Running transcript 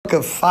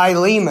of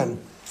Philemon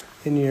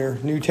in your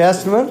New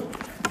Testament,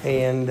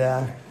 and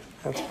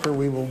that's where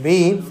we will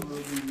be.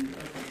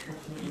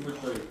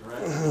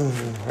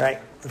 Right,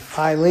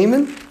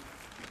 Philemon.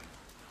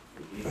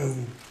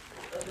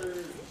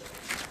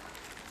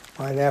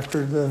 Right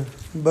after the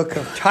book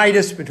of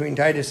Titus, between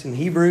Titus and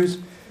Hebrews.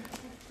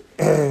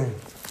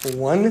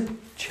 One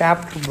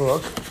chapter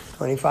book,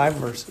 25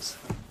 verses.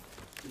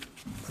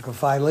 Book of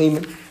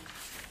Philemon.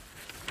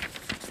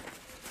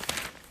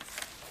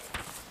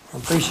 I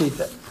appreciate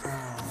that.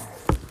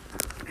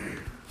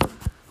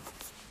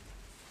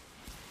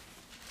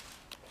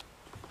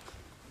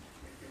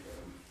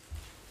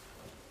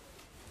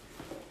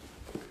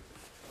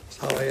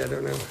 Sorry, I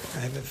don't know. I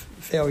have a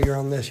failure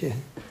on this. You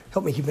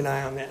help me keep an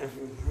eye on that.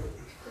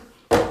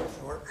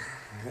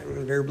 I'm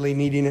invariably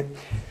needing it.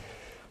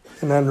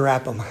 And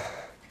unwrap them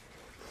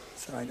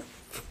so I don't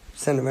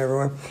send them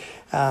everywhere.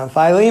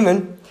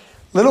 Philemon,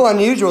 a little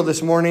unusual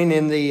this morning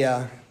in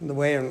the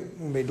way I'm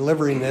going to be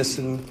delivering this.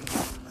 And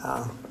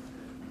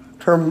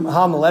term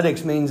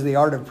homiletics means the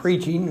art of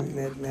preaching. And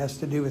it has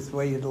to do with the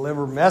way you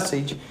deliver a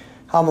message.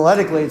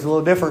 Homiletically, it's a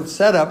little different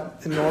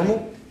setup than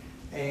normal.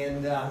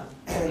 And I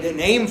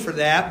didn't aim for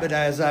that, but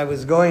as I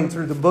was going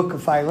through the book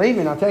of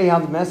Philemon, I'll tell you how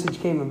the message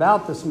came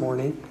about this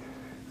morning.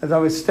 As I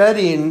was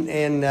studying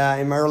in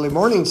my early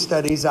morning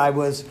studies, I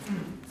was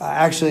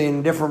actually in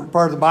a different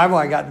part of the Bible.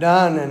 I got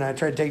done, and I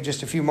tried to take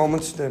just a few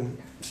moments to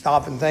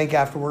stop and think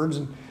afterwards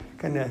and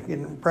kind of get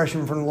an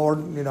impression from the Lord,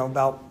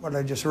 about what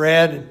I just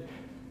read and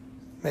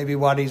maybe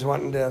what He's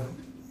wanting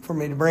for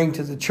me to bring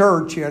to the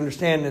church. You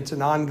understand it's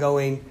an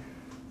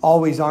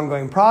always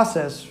ongoing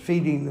process,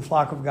 feeding the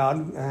flock of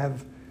God. I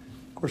have,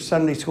 of course,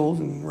 Sunday schools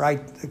and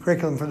write the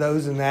curriculum for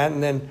those and that,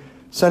 and then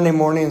Sunday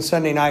morning and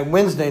Sunday night,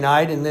 Wednesday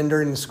night, and then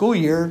during the school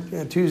year,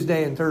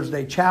 Tuesday and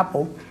Thursday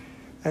chapel.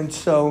 And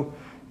so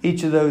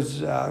each of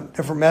those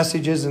different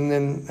messages and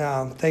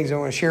then things I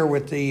want to share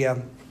with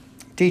the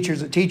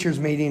teachers at teachers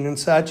meeting and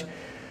such.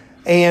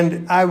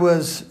 And I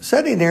was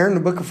sitting there and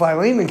the book of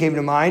Philemon came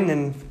to mind,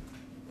 and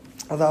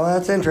I thought, well,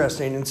 that's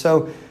interesting. And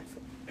so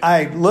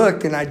I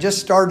looked and I just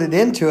started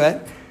into it.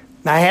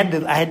 And I had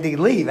to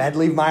leave. I had to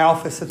leave my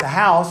office at the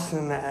house,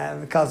 and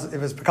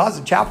because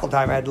of chapel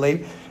time, I had to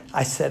leave.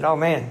 I said, oh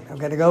man, I've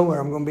got to go or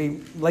I'm going to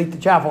be late to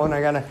chapel and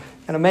I gotta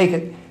make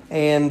it.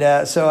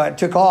 And so I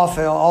took off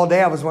all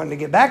day. I was wanting to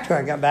get back to it.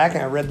 I got back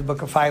and I read the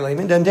book of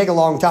Philemon. It doesn't take a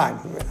long time,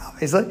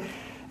 obviously.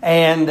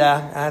 And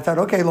I thought,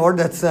 okay, Lord,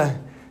 that's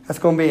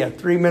going to be a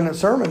 3-minute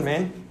sermon,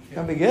 man. It's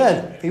going to be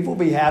good. People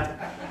will be happy.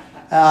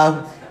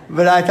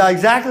 But I thought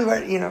exactly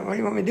what do you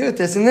want me to do with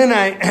this? And then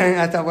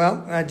I thought,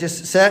 well, I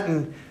just sat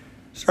and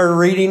started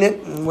reading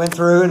it and went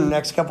through in the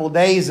next couple of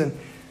days, and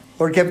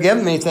Lord kept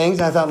giving me things.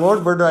 I thought,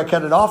 Lord, where do I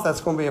cut it off? That's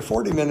going to be a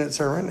 40-minute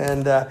sermon.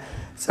 And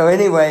so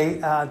anyway,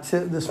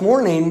 this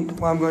morning,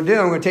 what I'm going to do,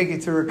 I'm going to take you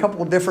through a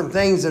couple of different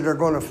things that are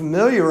going to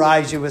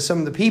familiarize you with some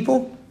of the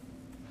people,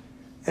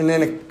 and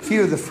then a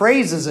few of the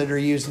phrases that are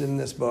used in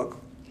this book.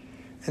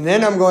 And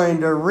then I'm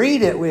going to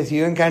read it with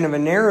you in kind of a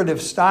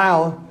narrative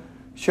style,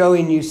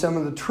 showing you some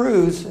of the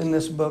truths in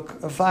this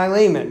book of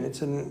Philemon.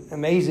 It's an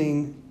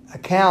amazing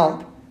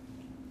account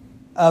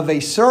of a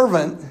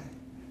servant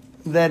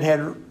that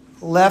had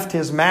left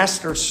his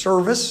master's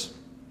service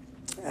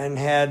and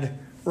had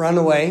run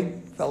away,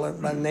 a fellow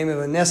by the name of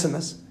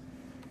Onesimus.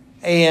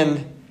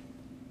 And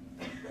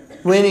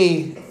when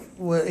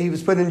he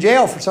was put in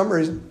jail for some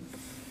reason,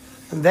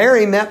 and there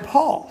he met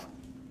Paul.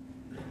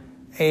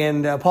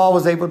 And Paul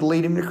was able to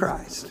lead him to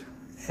Christ.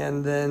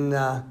 And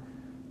then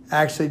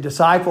actually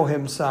disciple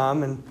him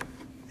some.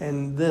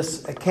 And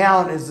this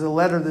account is the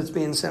letter that's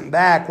being sent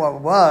back. What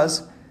it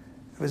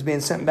was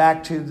being sent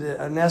back to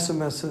the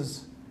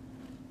Onesimus's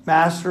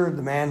master,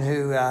 the man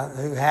who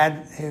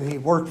he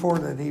worked for,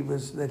 that he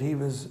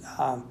was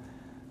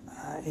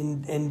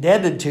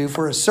indebted to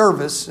for his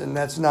service, and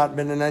that's not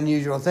been an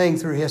unusual thing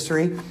through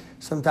history.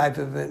 Some type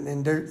of an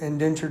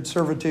indentured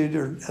servitude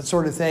or that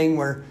sort of thing,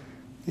 where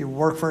you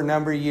work for a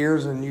number of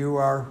years and you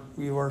are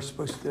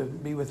supposed to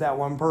be with that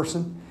one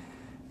person.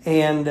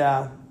 And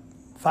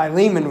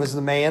Philemon was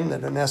the man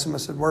that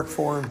Onesimus had worked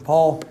for, and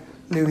Paul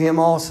knew him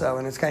also.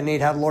 And it's kind of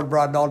neat how the Lord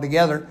brought it all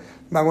together.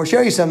 But I'm going to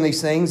show you some of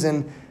these things.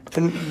 And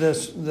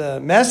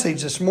the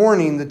message this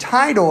morning, the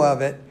title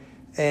of it,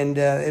 and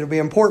it'll be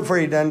important for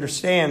you to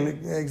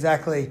understand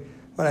exactly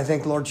what I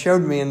think the Lord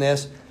showed me in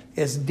this,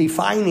 is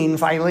Defining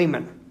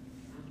Philemon.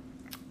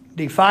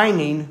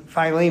 Defining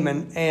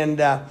Philemon. And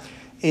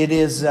it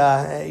is,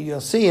 you'll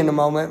see in a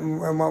moment,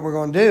 and what we're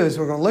going to do is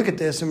we're going to look at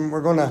this and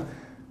we're going to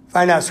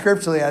find out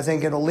scripturally. I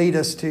think it'll lead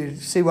us to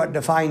see what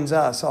defines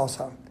us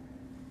also.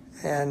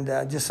 And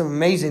just some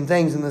amazing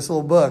things in this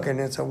little book, and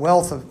it's a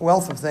wealth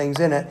of things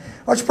in it.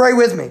 Let's pray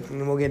with me,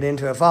 and we'll get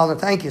into it. Father,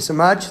 thank you so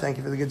much. Thank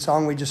you for the good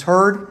song we just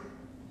heard.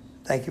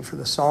 Thank you for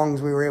the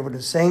songs we were able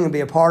to sing and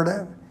be a part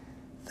of.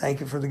 Thank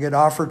you for the good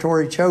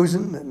offertory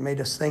chosen that made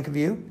us think of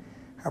you.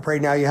 I pray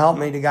now you help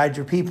me to guide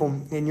your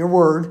people in your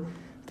word,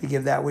 to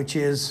give that which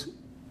is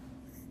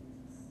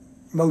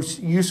most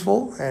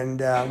useful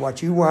and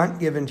what you want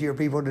given to your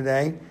people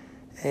today.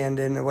 and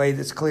in a way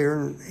that's clear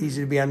and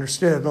easy to be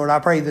understood. Lord, I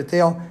pray that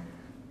they'll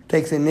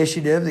take the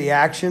initiative, the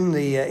action,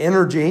 the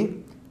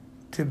energy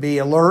to be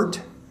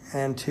alert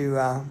and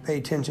to pay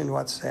attention to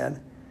what's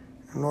said.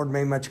 And Lord,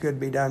 may much good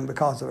be done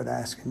because of it, I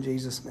ask in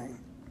Jesus' name.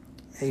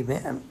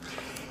 Amen.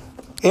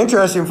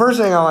 Interesting. First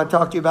thing I want to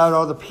talk to you about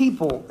are the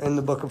people in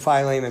the book of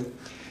Philemon.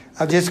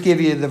 I'll just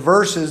give you the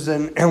verses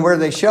and where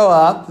they show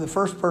up. The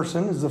first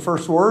person is the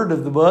first word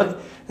of the book,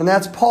 and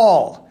that's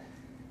Paul.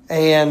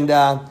 And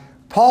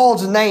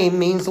Paul's name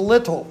means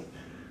little.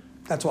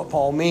 That's what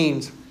Paul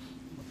means.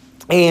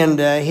 And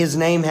his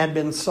name had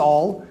been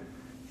Saul.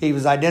 He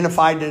was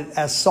identified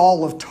as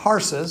Saul of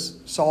Tarsus.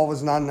 Saul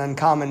was not an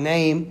uncommon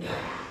name.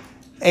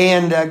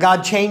 And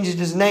God changed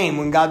his name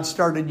when God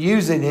started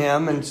using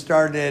him and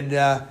started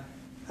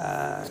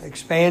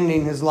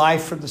expanding his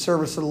life for the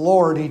service of the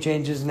Lord. He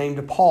changed his name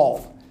to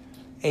Paul.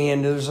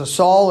 And there's a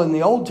Saul in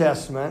the Old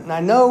Testament. And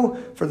I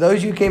know for those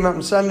of you who came up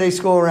in Sunday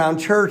school around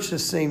church,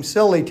 this seems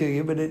silly to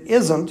you, but it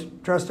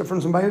isn't. Trust it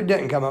from somebody who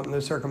didn't come up in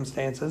those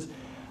circumstances.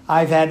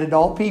 I've had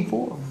adult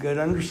people of good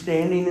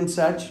understanding and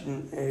such,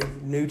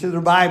 new to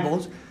their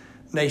Bibles.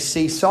 They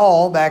see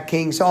Saul, back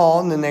King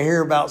Saul, and then they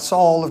hear about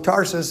Saul of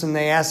Tarsus, and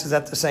they ask, is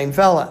that the same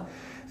fella?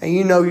 And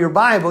you know your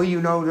Bible,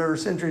 you know there are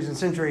centuries and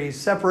centuries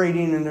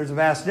separating, and there's a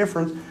vast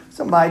difference.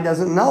 Somebody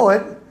doesn't know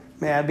it.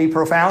 May I be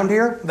profound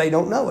here? They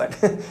don't know it.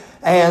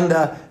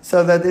 And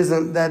so that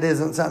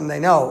isn't something they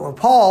know. Well,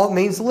 Paul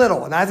means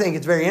little, and I think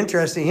it's very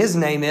interesting his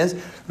name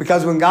is,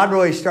 because when God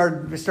really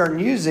started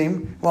to use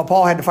him, what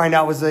Paul had to find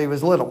out was that he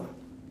was little.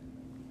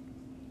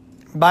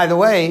 By the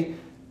way,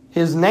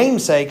 his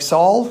namesake,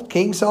 Saul,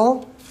 King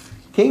Saul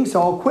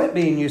quit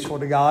being useful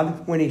to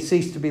God when he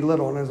ceased to be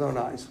little in his own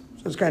eyes.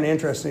 So it's kind of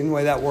interesting the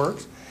way that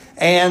works.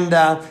 And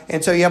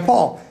so you have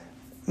Paul.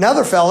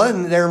 Another fella,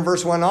 and there in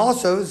verse 1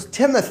 also, is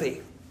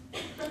Timothy.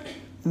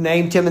 The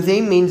name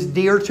Timothy means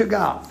dear to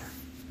God.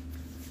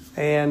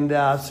 And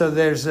so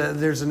there's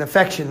an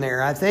affection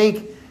there. I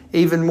think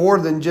even more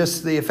than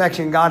just the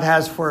affection God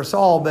has for us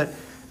all, but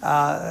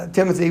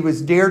Timothy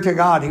was dear to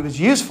God. He was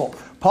useful.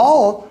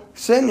 Paul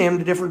sent him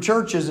to different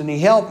churches, and he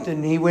helped,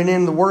 and he went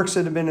in the works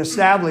that had been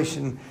established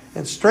and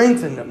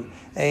strengthened them,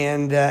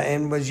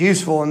 and was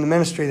useful in the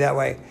ministry that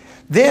way.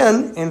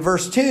 Then in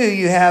verse 2,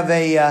 you have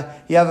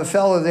a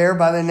fellow there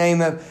by the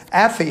name of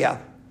Apphia.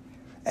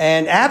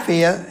 And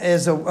Apphia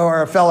is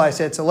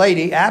it's a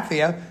lady,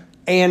 Apphia,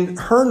 and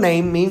her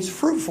name means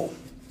fruitful.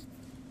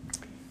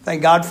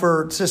 Thank God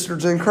for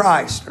sisters in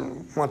Christ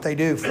and what they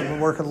do for the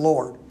work of the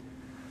Lord.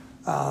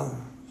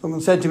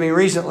 Someone said to me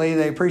recently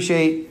they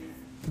appreciate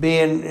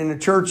being in a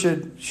church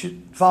that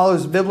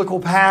follows a biblical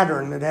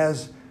pattern that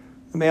has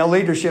male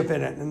leadership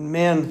in it, and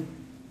men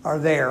are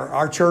there.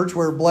 Our church,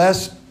 we're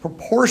blessed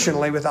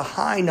proportionally with a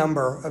high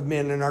number of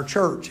men in our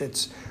church.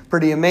 It's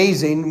pretty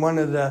amazing. One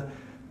of the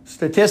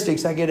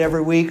statistics I get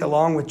every week,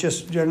 along with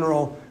just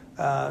general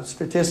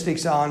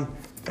statistics on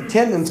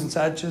attendance and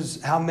such,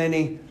 is how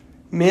many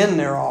men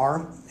there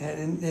are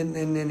in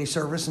any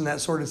service and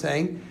that sort of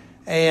thing.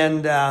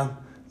 And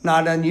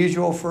not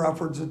unusual for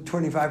upwards of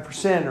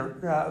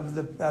 25%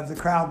 of the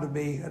crowd to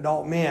be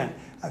adult men.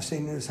 I've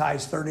seen it as high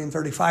as 30 and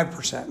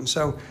 35%. And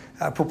so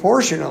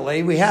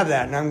proportionately, we have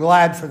that. And I'm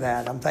glad for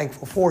that. I'm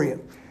thankful for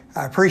you.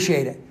 I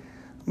appreciate it.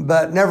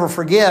 But never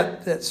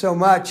forget that so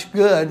much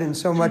good and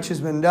so much has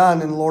been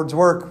done in the Lord's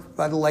work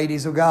by the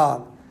ladies of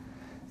God.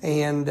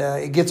 And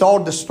it gets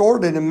all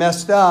distorted and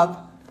messed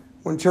up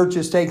when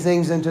churches take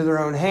things into their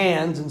own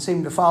hands and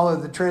seem to follow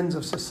the trends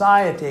of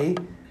society,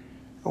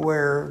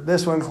 where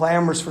this one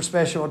clamors for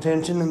special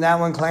attention and that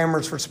one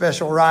clamors for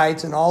special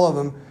rights, and all of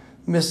them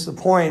miss the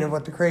point of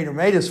what the Creator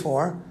made us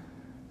for.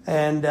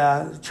 And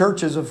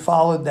churches have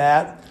followed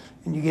that,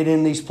 and you get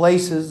in these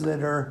places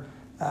that are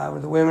where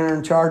the women are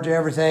in charge of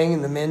everything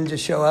and the men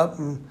just show up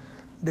and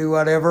do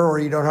whatever, or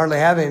you don't hardly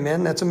have any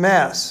men. That's a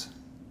mess.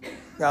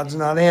 God's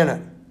not in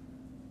it.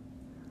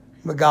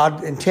 But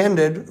God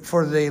intended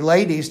for the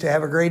ladies to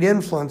have a great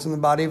influence in the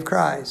body of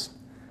Christ.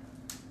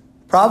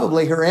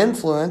 Probably her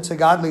influence, a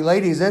godly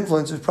lady's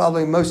influence, is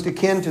probably most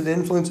akin to the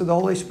influence of the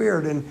Holy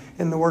Spirit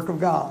in the work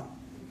of God.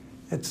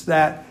 It's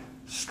that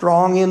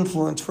strong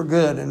influence for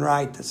good and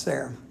right that's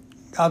there.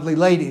 Godly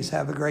ladies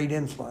have a great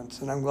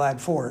influence, and I'm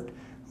glad for it.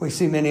 We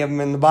see many of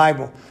them in the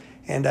Bible,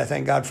 and I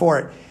thank God for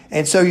it.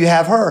 And so you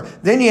have her.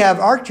 Then you have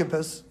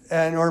Archippus,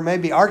 or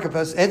maybe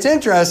Archippus. It's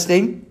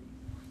interesting.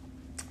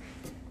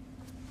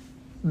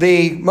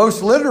 The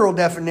most literal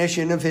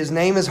definition of his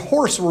name is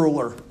horse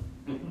ruler.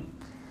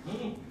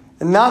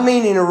 And not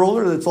meaning a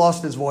ruler that's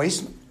lost his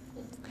voice,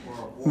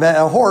 but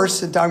a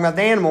horse, and talking about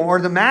the animal,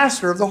 or the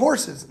master of the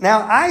horses.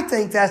 Now, I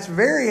think that's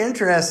very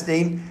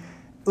interesting.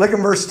 Look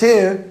in verse 2.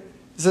 It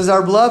says,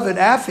 our beloved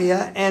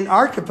Apphia and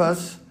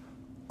Archippus,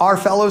 our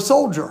fellow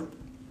soldier.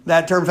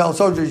 That term fellow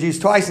soldier is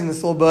used twice in this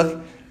little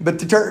book, but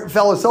the term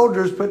fellow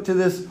soldier is put to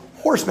this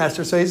horse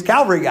master. So he's a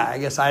cavalry guy, I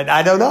guess.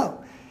 I don't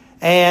know.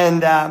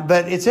 And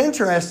but it's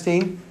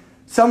interesting.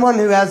 someone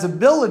who has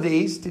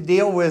abilities to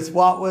deal with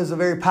what was a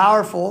very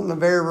powerful and a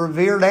very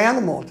revered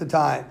animal at the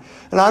time.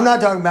 And I'm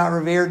not talking about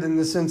revered in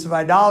the sense of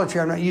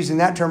idolatry. I'm not using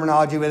that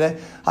terminology with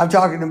it. I'm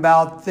talking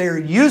about their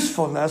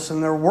usefulness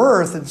and their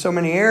worth in so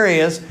many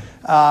areas,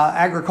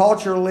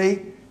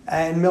 agriculturally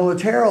and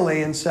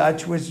militarily and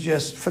such, was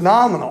just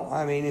phenomenal.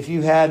 I mean, if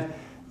you had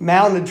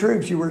mounted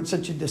troops, you were at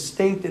such a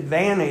distinct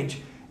advantage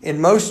in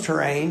most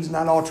terrains.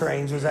 Not all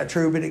terrains was that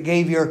true, but it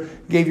gave your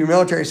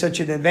military such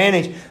an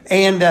advantage.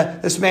 And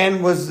this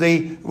man was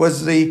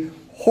the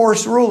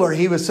horse ruler.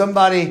 He was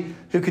somebody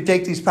who could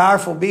take these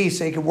powerful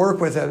beasts and he could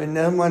work with them, and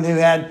someone who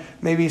had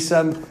maybe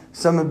some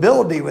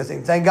ability with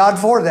him. Thank God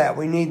for that.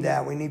 We need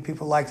that. We need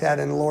people like that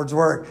in the Lord's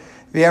Word.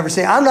 Have you ever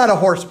seen? I'm not a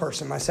horse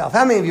person myself.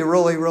 How many of you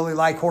really, really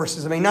like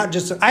horses? I mean, not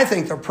just, I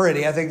think they're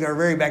pretty. I think they're a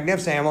very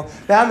magnificent animal.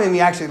 But how many of you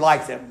actually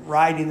like them?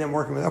 Riding them,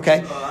 working with them?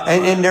 Okay.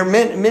 And there are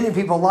many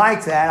people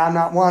like that. I'm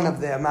not one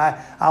of them.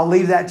 I'll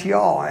leave that to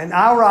y'all. And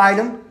I'll ride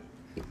them.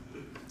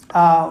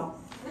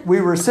 We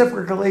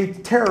reciprocally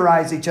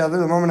terrorize each other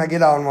the moment I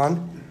get on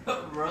one.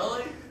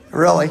 Really?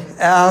 Really.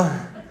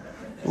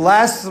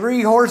 Last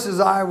 3 horses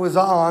I was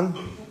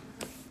on,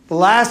 the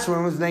last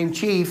one was named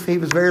Chief. He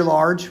was very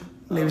large.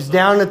 And he was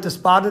down at the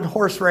Spotted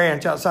Horse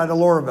Ranch outside of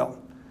Laurelville.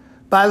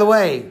 By the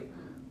way,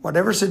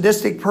 whatever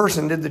sadistic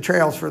person did the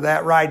trails for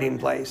that riding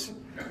place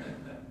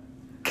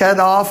cut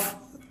off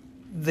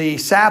the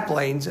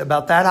saplings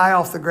about that high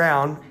off the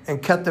ground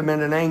and cut them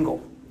at an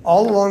angle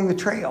all along the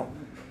trail.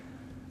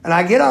 And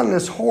I get on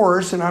this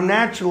horse, and I'm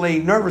naturally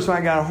nervous when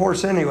I got on a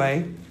horse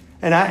anyway.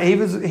 And he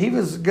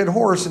was a good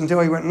horse until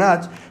he went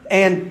nuts.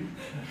 And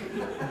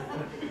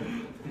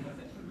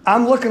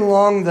I'm looking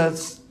along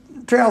the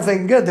trail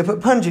thinking, good, they put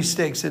punji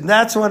sticks in.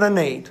 That's what I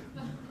need.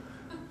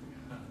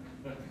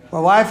 My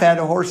wife had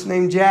a horse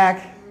named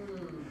Jack.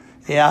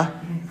 Yeah,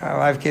 my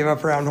wife came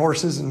up around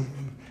horses, and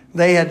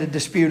they had a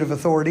dispute of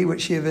authority,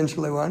 which she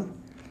eventually won.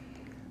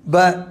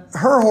 But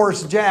her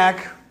horse,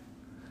 Jack,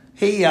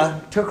 he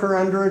took her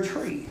under a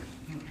tree.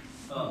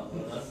 Oh,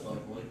 well, that's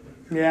lovely.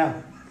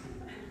 Yeah.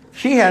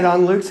 She had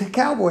on Luke's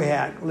cowboy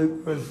hat.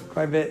 Luke was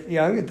quite a bit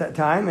young at that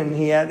time, and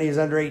he was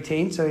under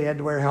 18, so he had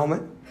to wear a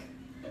helmet.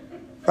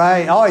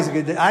 Right, always a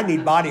good. I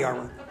need body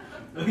armor.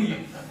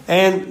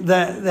 And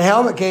the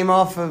helmet came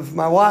off of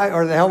my wife,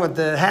 or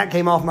the hat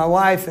came off my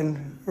wife.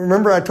 And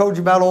remember I told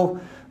you about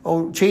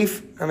old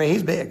Chief? I mean,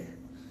 he's big.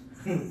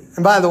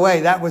 And by the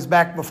way, that was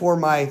back before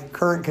my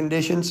current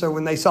condition. So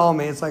when they saw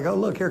me, it's like, oh,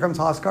 look, here comes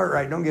Hoss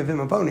Cartwright. Don't give him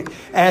a pony.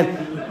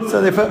 And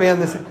so they put me on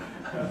this.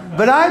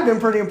 But I've been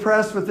pretty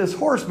impressed with this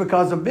horse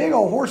because a big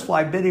old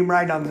horsefly bit him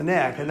right on the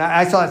neck. And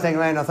I saw that thing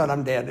land. I thought,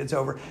 I'm dead. It's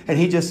over. And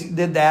he just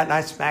did that, and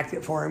I smacked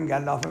it for him,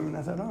 got it off him. And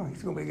I thought, oh,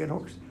 he's going to be a good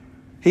horse.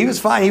 He was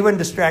fine. He wasn't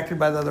distracted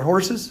by the other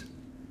horses.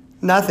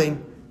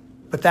 Nothing.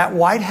 But that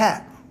white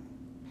hat.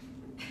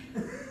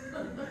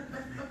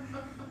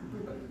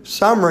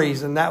 Some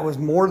reason that was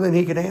more than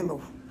he could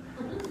handle.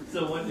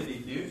 So what did he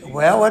do?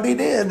 Well, what he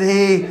did,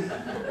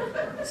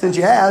 since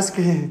you ask,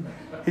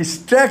 he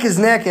stuck his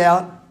neck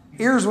out.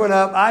 Ears went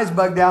up, eyes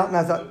bugged out, and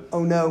I thought,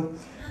 oh no.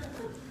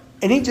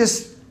 And he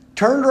just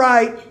turned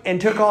right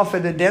and took off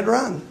at a dead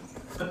run.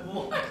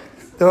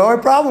 The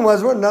only problem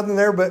was there wasn't nothing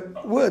there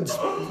but woods.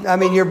 I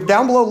mean, you're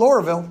down below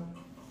Laurelville.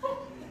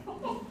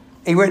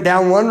 He went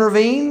down one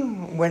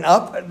ravine, went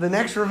up the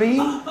next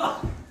ravine,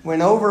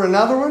 went over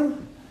another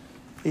one.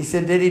 He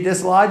said, did he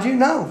dislodge you?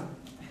 No.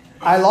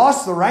 I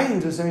lost the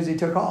reins as soon as he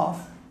took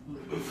off.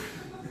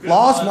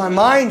 Lost my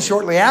mind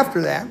shortly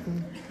after that.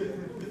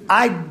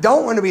 I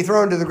don't want to be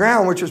thrown to the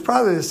ground, which was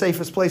probably the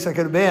safest place I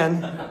could have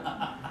been.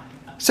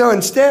 So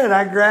instead,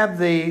 I grabbed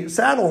the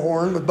saddle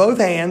horn with both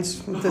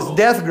hands, with this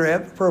death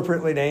grip,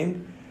 appropriately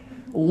named.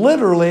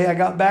 Literally, I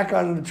got back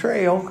on the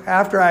trail.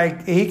 After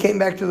he came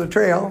back to the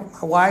trail,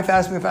 my wife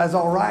asked me if I was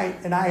all right,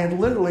 and I had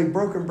literally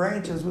broken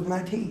branches with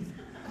my teeth.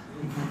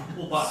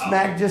 Wow.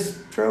 Smack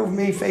just drove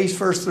me face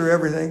first through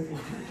everything.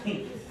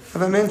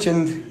 As I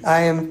mentioned,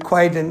 I am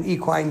quite an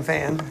equine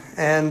fan,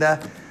 and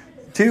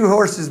 2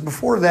 horses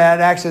before that,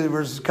 actually there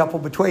was a couple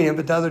between them,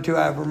 but the other 2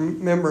 I have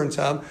remembrance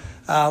of.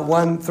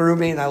 One threw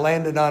me and I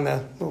landed on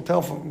a little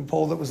telephone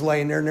pole that was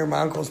laying there near my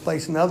uncle's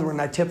place. Another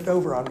one I tipped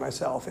over on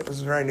myself. It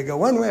was trying to go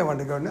one way, I wanted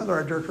to go another.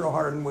 I jerked real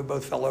hard and we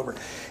both fell over.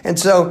 And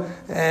so,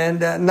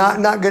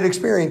 not good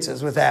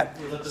experiences with that.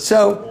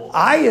 So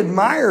I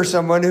admire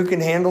someone who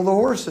can handle the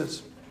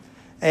horses.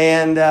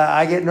 And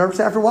I get nervous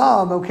after a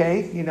while. I'm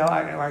okay,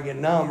 I get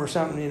numb or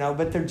something,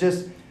 but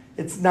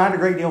it's not a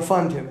great deal of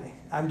fun to me.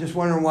 I'm just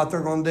wondering what they're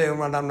going to do and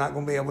what I'm not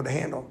going to be able to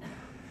handle.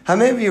 How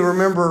many of you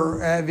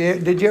remember,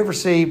 did you ever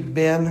see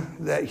Ben,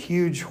 that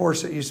huge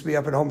horse that used to be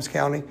up in Holmes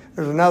County?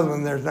 There's another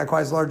one there, not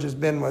quite as large as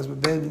Ben was, but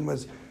Ben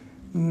was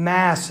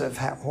massive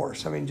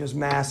horse. I mean, just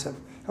massive.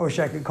 I wish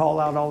I could call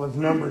out all his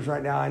numbers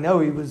right now. I know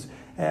he was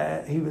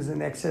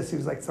in excess. He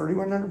was like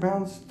 3,100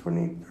 pounds,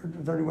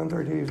 31,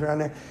 32, he was around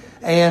there.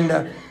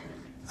 And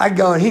I'd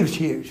go, and he was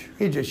huge.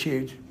 He was just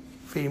huge.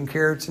 Feed him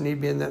carrots, and he'd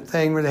be in that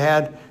thing where they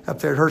had up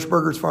there at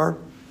Hirschberger's farm.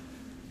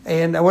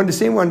 And I went to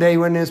see him one day. He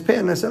went in his pit,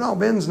 and I said, "Oh,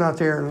 Ben's not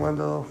there." And one of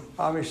the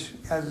Amish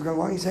guys was going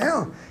along. He said,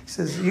 "Oh," he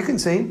says, "you can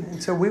see him."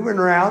 And so we went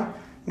around,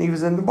 and he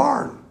was in the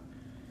barn.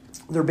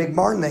 Their big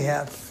barn they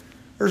have.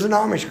 There's an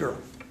Amish girl.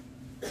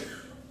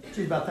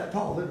 She's about that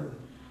tall, literally.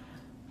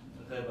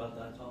 Okay, about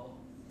that tall.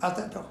 About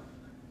that tall.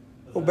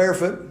 Well,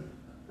 barefoot.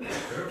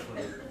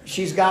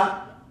 She's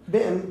got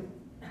Ben.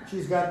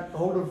 She's got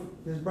hold of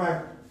his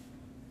bridle.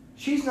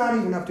 She's not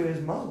even up to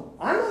his muzzle.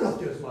 I'm not up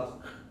to his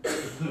muzzle.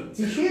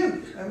 He's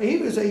huge. I mean, he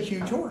was a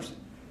huge horse.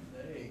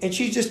 And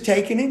she's just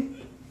taking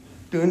him,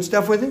 doing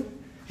stuff with him.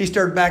 He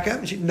started back up,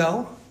 and she,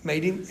 no,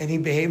 made him, and he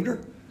behaved her.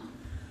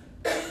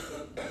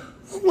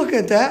 Look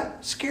at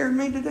that. Scared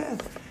me to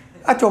death.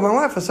 I told my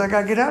wife, I said, "I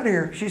got to get out of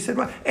here." She said,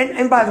 "Well,"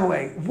 and by the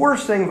way,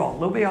 worst thing of all,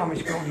 little bitty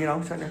Amish girl,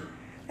 sitting there.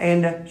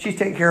 And she's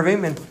taking care of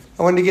him, and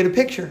I wanted to get a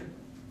picture.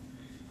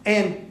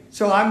 And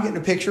so I'm getting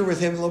a picture with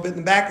him a little bit in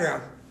the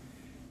background.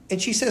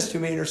 And she says to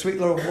me in her sweet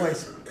little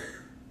voice,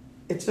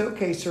 "It's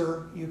okay,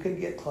 sir. You can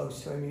get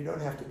close to him. You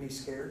don't have to be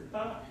scared."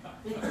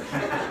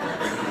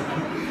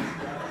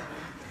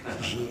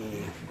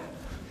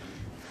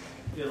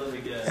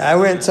 I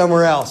went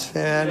somewhere else,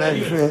 and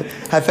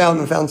I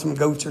found some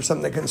goats or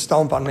something that couldn't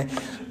stomp on me.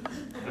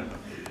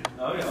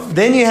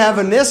 Then you have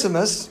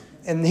Onesimus,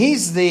 and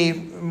he's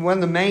one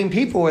of the main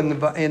people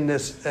in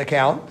this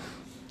account,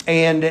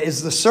 and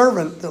is the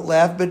servant that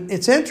left. But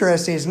it's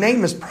interesting. His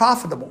name is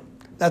profitable.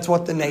 That's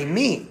what the name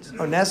means.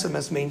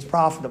 Onesimus means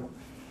profitable.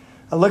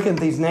 I look at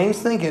these names,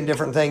 thinking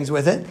different things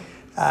with it.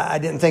 I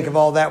didn't think of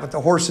all that with the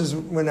horses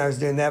when I was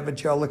doing that,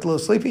 but y'all look a little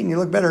sleepy, and you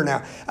look better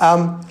now.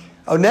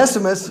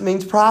 Onesimus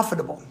means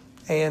profitable.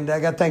 And I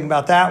got to think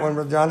about that one,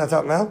 Brother John. I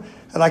thought, well,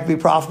 I'd like to be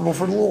profitable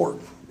for the Lord.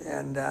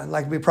 And I'd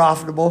like to be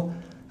profitable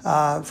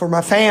for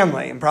my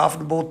family and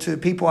profitable to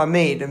people I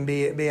meet and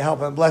be a help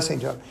and a blessing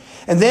to them.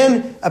 And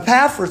then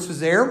Epaphras was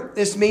there.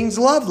 This means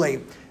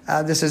lovely.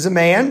 This is a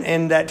man,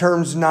 and that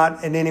term's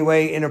not in any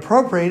way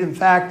inappropriate. In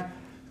fact,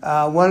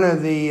 one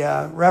of the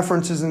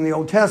references in the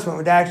Old Testament,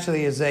 which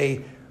actually is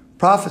a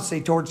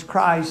prophecy towards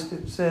Christ,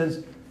 it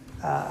says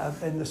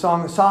in the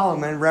Song of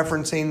Solomon,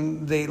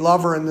 referencing the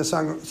lover in the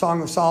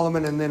Song of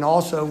Solomon, and then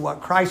also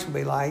what Christ will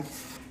be like.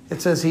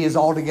 It says he is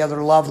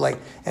altogether lovely.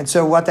 And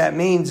so what that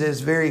means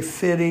is very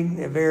fitting,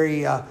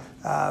 very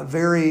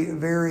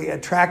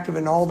attractive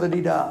in all that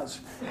he does.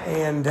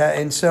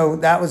 And so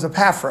that was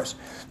Epaphras.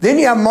 Then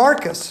you have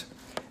Marcus,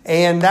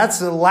 and that's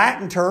the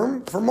Latin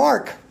term for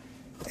Mark.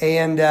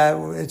 And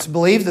it's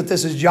believed that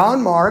this is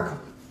John Mark,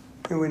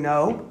 who we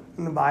know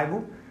in the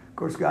Bible. Of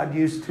course, God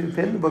used to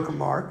pen the book of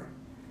Mark.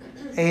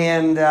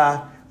 And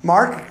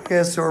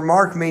Marcus, or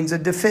Mark, means a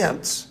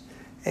defense.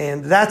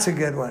 And that's a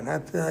good one. I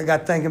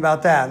got to think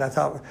about that. I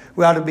thought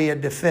we ought to be a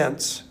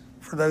defense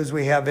for those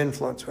we have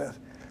influence with.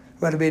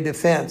 We ought to be a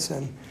defense.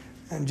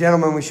 And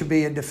gentlemen, we should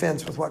be a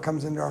defense with what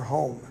comes into our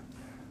home.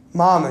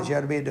 Mamas, you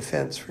ought to be a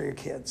defense for your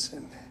kids.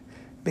 And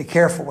be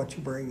careful what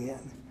you bring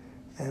in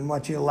and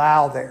what you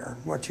allow there,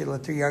 what you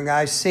let the young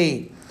eyes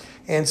see.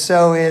 And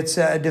so it's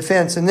a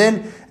defense. And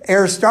then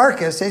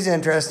Aristarchus, he's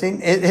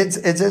interesting. It's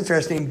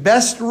interesting.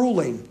 Best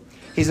ruling.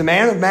 He's a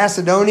man of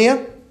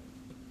Macedonia.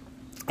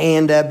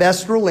 And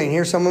best ruling.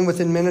 Here's someone with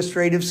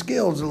administrative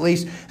skills. At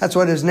least that's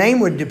what his name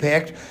would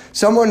depict.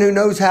 Someone who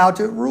knows how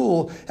to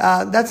rule.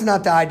 That's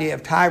not the idea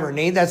of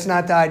tyranny. That's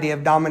not the idea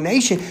of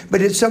domination.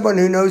 But it's someone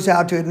who knows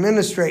how to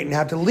administrate and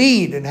how to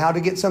lead and how to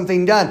get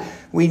something done.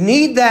 We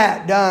need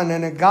that done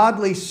in a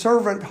godly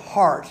servant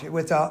heart.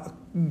 With a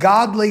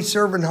godly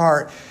servant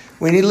heart.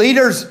 We need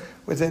leaders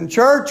within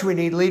church. We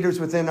need leaders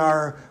within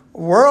our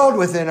world,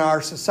 within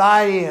our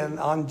society, and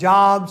on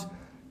jobs,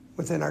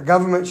 within our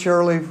government,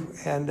 surely.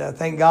 And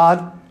thank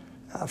God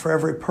for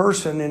every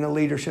person in a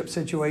leadership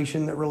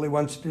situation that really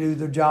wants to do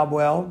their job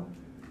well.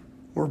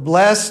 We're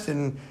blessed,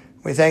 and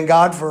we thank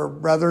God for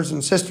brothers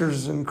and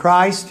sisters in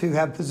Christ who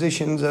have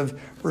positions of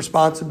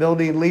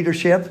responsibility and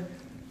leadership.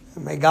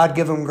 And may God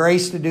give them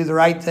grace to do the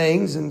right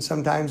things in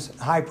sometimes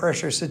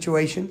high-pressure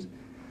situations.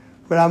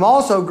 But I'm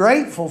also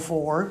grateful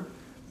for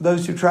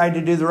those who tried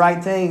to do the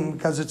right thing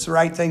because it's the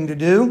right thing to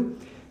do,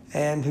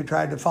 and who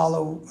tried to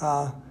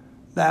follow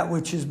that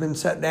which has been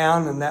set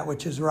down and that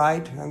which is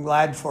right. I'm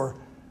glad for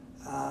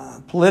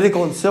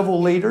political and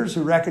civil leaders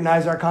who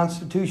recognize our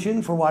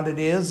Constitution for what it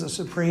is, the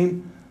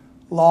supreme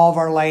law of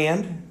our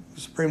land.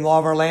 The supreme law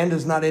of our land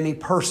is not any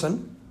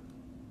person.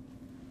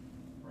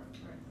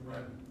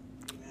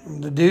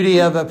 The duty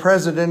of a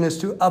president is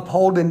to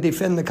uphold and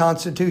defend the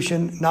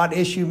Constitution, not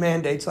issue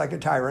mandates like a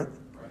tyrant.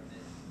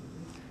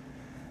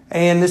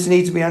 And this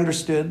needs to be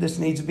understood. This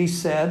needs to be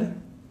said.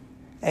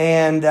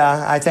 And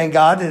I thank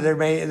God that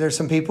there's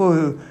some people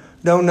who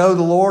don't know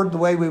the Lord the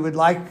way we would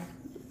like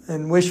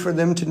and wish for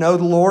them to know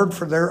the Lord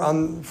for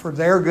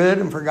their good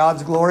and for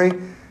God's glory.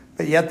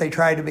 But yet they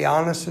try to be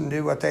honest and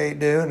do what they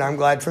do. And I'm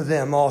glad for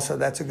them also.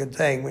 That's a good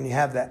thing when you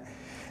have that.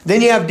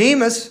 Then you have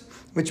Demas,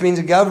 which means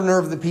a governor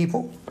of the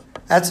people.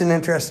 That's an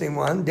interesting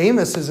one.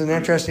 Demas is an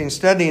interesting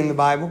study in the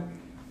Bible.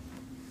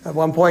 At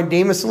one point,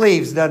 Demas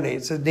leaves, doesn't he?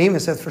 It says,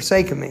 Demas hath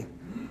forsaken me.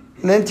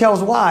 And then it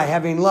tells why,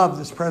 having loved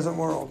this present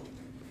world.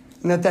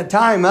 And at that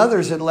time,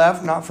 others had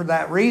left, not for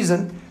that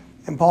reason.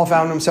 And Paul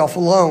found himself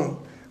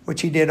alone,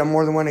 which he did on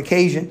more than one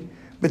occasion.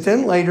 But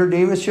then later,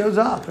 Demas shows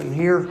up. And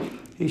here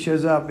he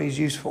shows up. He's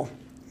useful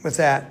with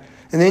that.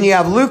 And then you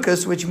have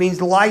Lucas, which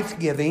means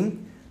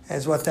life-giving,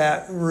 is what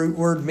that root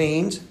word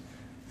means.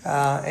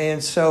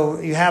 And so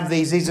you have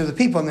these are the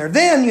people in there.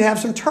 Then you have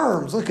some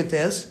terms. Look at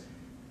this.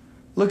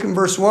 Look in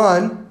verse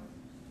 1.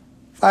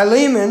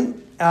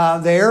 Philemon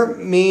there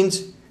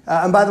means,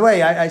 and by the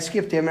way, I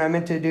skipped him. I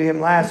meant to do him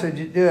last. So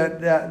to do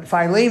it,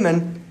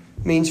 Philemon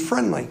means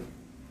friendly.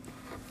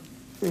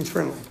 Means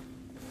friendly.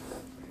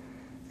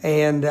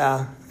 And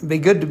it'd be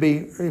good to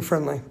be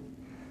friendly.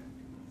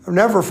 I've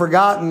never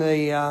forgotten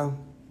the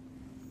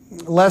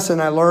lesson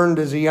I learned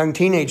as a young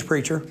teenage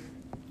preacher.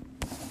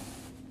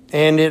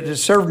 And it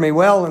has served me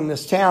well in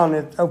this town.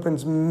 It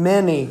opens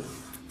many,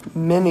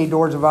 many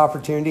doors of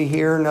opportunity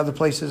here and other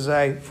places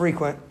I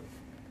frequent.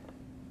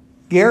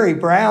 Gary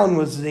Brown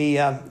was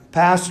the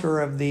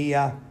pastor of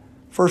the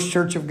First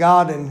Church of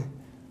God in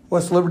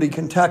West Liberty,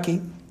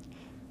 Kentucky.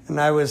 And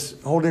I was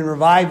holding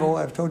revival.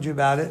 I've told you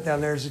about it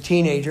down there as a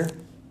teenager.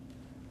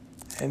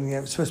 And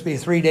it was supposed to be a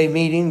 3-day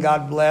meeting.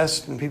 God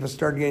blessed, and people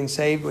started getting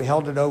saved. We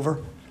held it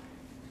over.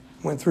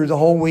 Went through the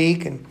whole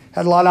week and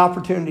had a lot of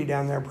opportunity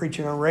down there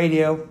preaching on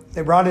radio.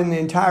 They brought in the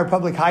entire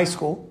public high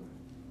school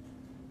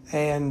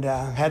and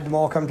had them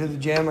all come to the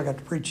gym. I got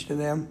to preach to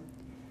them.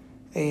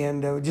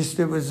 And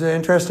it was an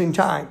interesting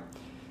time.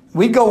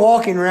 We'd go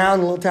walking around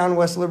the little town of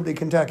West Liberty,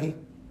 Kentucky.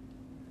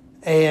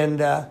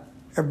 And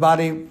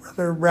everybody,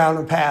 Brother Brown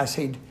would pass.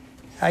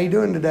 How you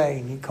doing today?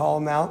 And he'd call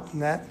them out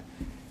and that.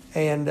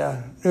 And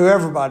knew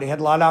everybody, had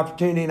a lot of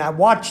opportunity. And I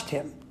watched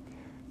him.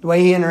 The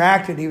way he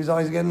interacted, he was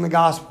always getting the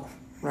gospel.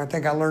 And I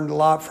think I learned a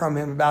lot from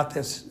him about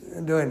this,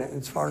 doing it,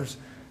 as far as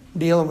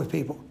dealing with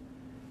people.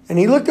 And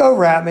he looked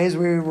over at me as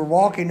we were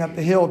walking up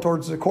the hill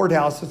towards the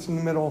courthouse that's in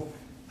the middle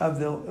of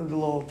the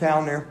little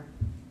town there.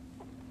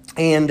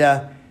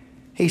 And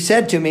he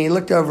said to me, he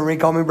looked over me,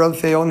 called me Brother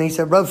Phil, and he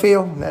said, Brother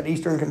Phil, that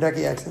Eastern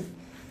Kentucky accent.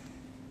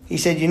 He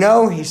said,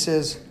 he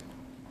says,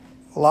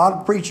 a lot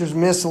of preachers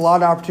miss a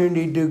lot of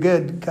opportunity to do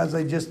good because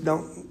they just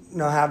don't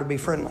know how to be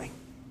friendly.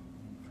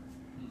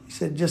 He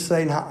said, just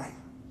saying hi.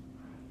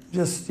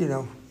 Just,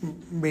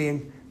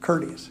 being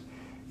courteous.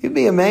 You'd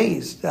be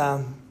amazed.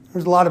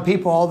 There's a lot of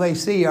people, all they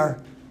see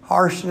are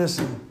harshness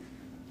and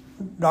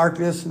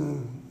darkness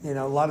and,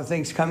 a lot of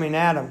things coming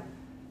at them.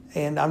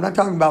 And I'm not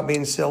talking about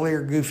being silly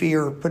or goofy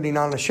or putting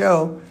on a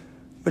show,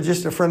 but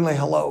just a friendly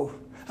hello.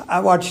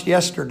 I watched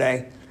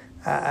yesterday,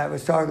 there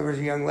was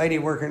a young lady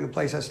working in the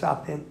place I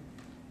stopped in,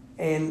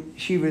 and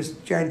she was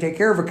trying to take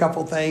care of a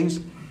couple things,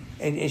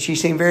 and she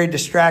seemed very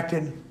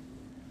distracted,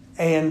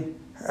 and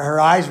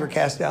her eyes were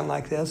cast down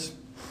like this.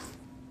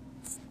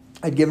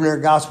 I'd given her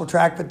a gospel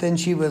tract, but then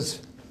she was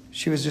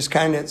just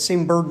kind of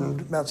seemed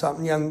burdened about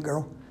something, young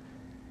girl.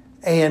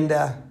 And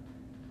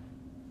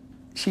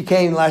she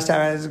came last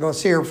time I was going to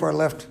see her before I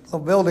left the little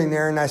building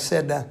there, and I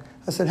said,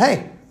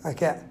 hey, I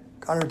caught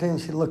her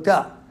attention. She looked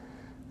up.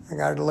 I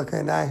got her to look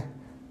in the eye,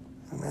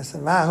 and I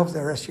said, I hope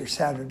the rest of your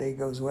Saturday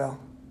goes well.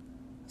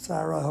 So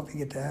I really hope you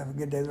get to have a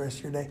good day the rest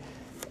of your day.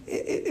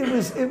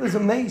 It was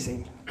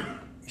amazing.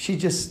 She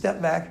just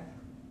stepped back.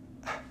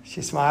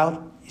 She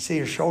smiled. You see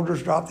her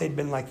shoulders drop. They'd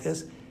been like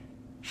this.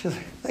 She was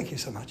like, thank you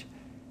so much.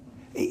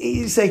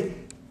 You say,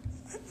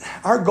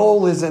 our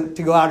goal isn't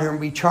to go out here and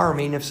be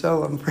charming. If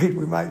so, I'm afraid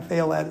we might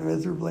fail at it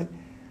miserably.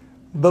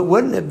 But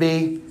wouldn't it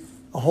be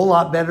a whole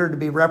lot better to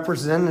be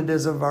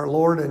representatives of our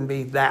Lord and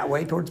be that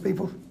way towards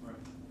people?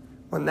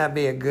 Wouldn't that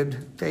be a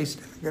good taste,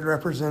 a good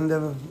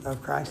representative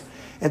of Christ?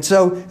 And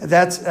so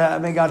that's,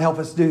 may God help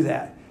us do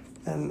that.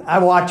 And I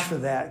watch for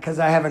that because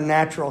I have a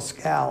natural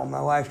scowl.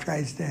 My wife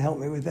tries to help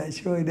me with that.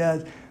 She really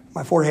does.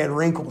 My forehead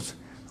wrinkles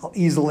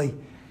easily.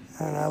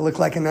 And I look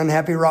like an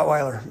unhappy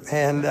Rottweiler.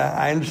 And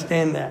I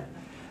understand that.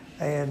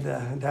 And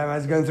one time I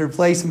was going through a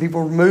place and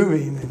people were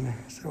moving. And I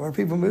said, where are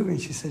people moving?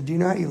 She said, do you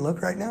know how you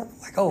look right now? I'm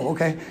like, oh,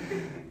 okay.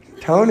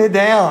 Tone it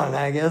down.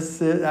 I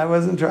guess I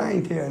wasn't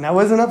trying to. And I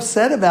wasn't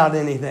upset about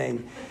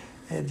anything.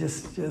 It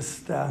just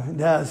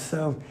does.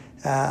 So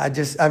I'm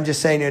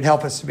just saying it'd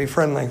help us to be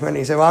friendly. When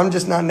he said, well, I'm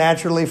just not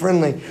naturally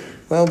friendly.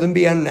 Well, then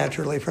be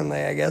unnaturally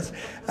friendly, I guess.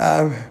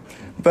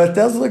 But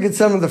let's look at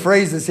some of the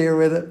phrases here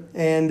with it,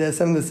 and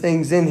some of the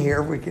things in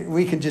here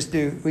we could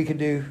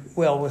do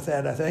well with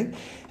that, I think.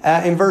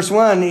 In verse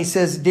 1, he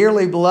says,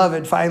 "Dearly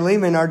beloved,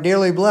 Philemon, our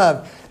dearly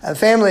beloved, the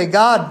family of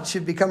God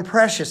should become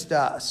precious to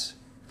us."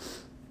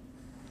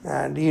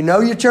 Do you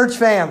know your church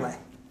family?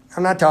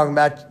 I'm not talking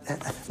about.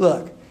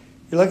 Look,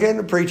 you're looking at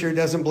a preacher who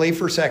doesn't believe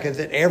for a second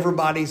that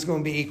everybody's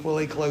going to be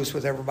equally close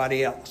with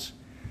everybody else.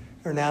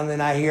 Or now and then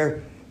I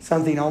hear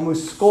something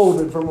almost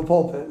scolded from a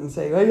pulpit and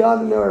say, well, you ought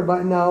to know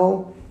everybody.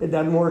 No, it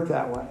doesn't work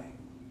that way.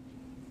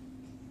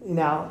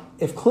 Now,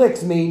 if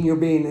cliques mean you're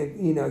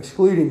being,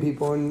 excluding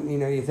people and,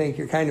 you think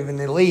you're kind of an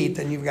elite,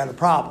 then you've got a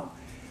problem.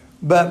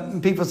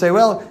 But people say,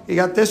 well, you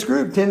got this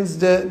group tends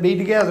to be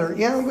together.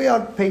 We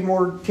ought to pay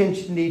more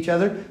attention to each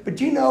other. But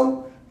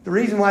the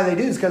reason why they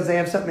do is because they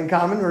have something in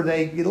common or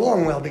they get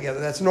along well together.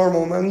 That's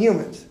normal among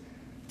humans.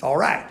 All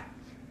right.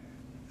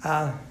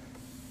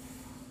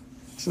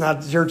 It's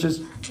not the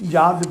church's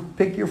job to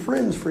pick your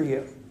friends for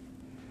you.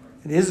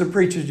 It is the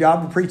preacher's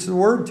job to preach the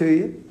word to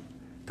you,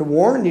 to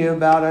warn you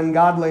about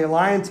ungodly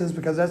alliances,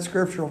 because that's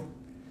scriptural,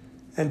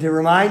 and to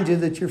remind you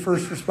that your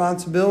first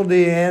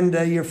responsibility and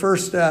your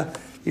first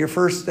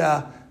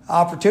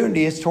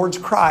opportunity is towards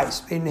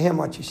Christ, being to Him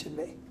what you should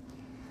be.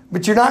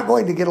 But you're not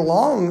going to get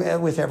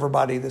along with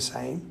everybody the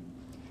same.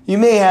 You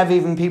may have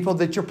even people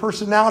that your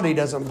personality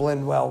doesn't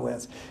blend well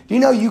with. Do you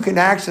know you can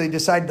actually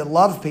decide to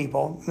love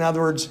people? In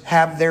other words,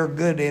 have their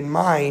good in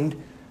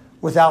mind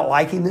without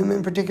liking them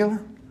in particular?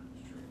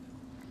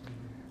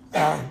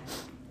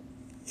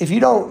 If you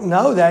don't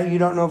know that, you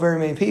don't know very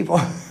many people.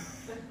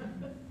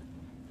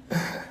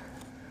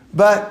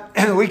 But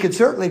we could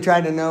certainly try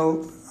to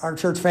know our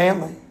church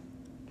family.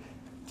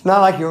 It's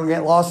not like you're going to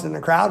get lost in the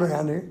crowd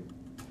around here.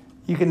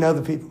 You can know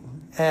the people.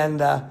 And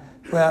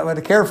we have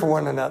to care for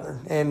one another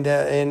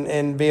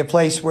and be a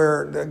place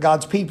where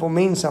God's people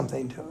mean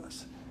something to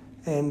us.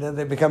 And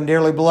they become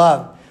dearly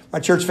beloved. My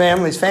church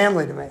family is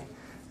family to me.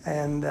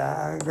 And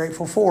I'm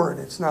grateful for it.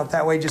 It's not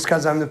that way just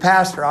because I'm the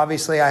pastor.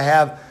 Obviously, I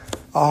have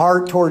a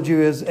heart towards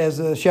you as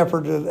a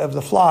shepherd of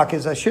the flock,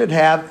 as I should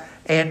have.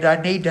 And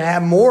I need to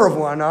have more of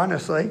one,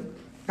 honestly,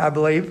 I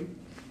believe.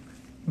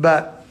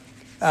 But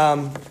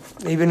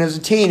even as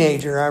a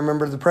teenager, I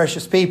remember the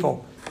precious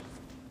people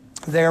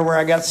there where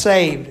I got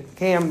saved,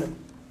 Camden,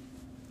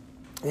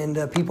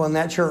 and people in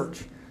that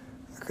church.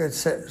 I could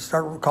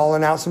start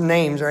calling out some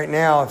names right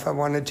now if I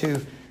wanted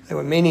to. They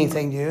would mean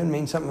anything to you and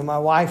mean something to my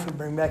wife. Would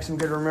bring back some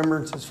good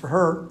remembrances for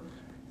her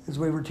as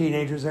we were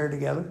teenagers there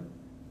together.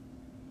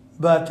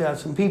 But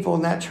some people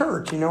in that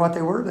church, you know what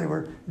they were? They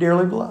were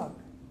dearly beloved.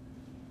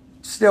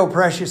 Still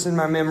precious in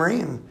my memory.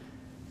 And,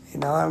 you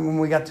know, when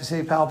we got to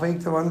see Pal Peak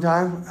the one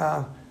time,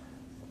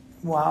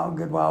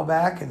 good while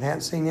back, and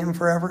hadn't seen him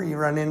forever, you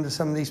run into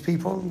some of these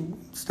people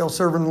still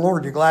serving the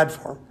Lord. You're glad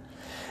for them.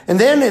 And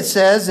then it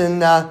says in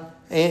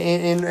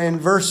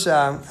verse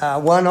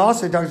 1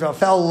 also, it talks about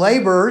fellow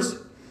laborers.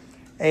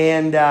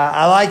 And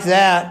I like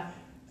that.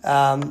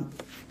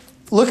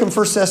 Look in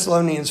 1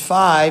 Thessalonians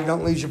 5.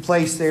 Don't lose your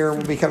place there.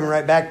 We'll be coming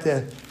right back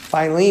to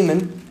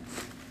Philemon.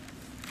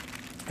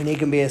 And he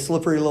can be a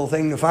slippery little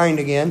thing to find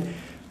again.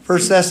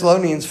 1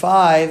 Thessalonians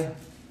 5.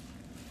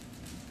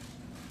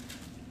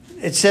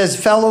 It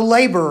says fellow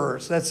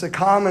laborers. That's a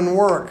common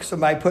work.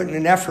 Somebody putting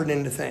an effort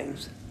into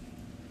things.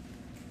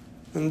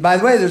 And by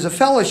the way, there's a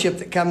fellowship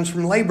that comes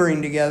from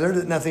laboring together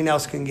that nothing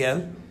else can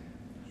give.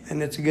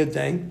 And it's a good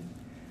thing.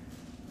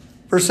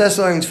 1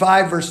 Thessalonians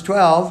 5, verse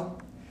 12.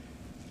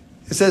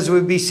 It says,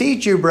 we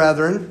beseech you,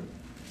 brethren,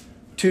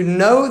 to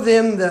know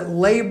them that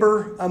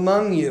labor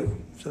among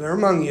you. So they're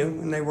among you,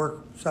 and they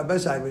work side by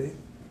side with you.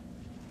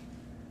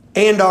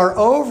 And are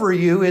over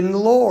you in the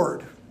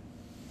Lord.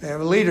 They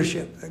have a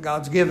leadership that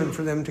God's given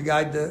for them to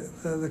guide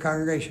the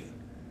congregation.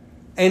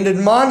 And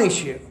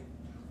admonish you.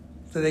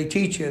 So they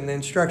teach you and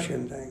instruct you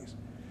in things.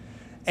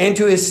 And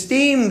to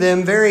esteem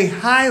them very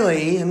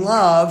highly in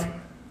love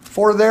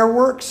for their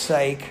work's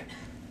sake.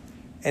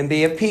 And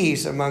be at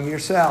peace among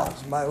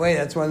yourselves. By the way,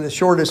 that's one of the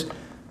shortest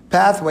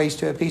pathways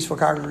to a peaceful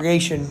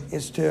congregation,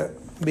 is to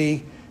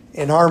be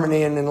in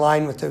harmony and in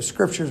line with those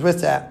scriptures with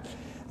that.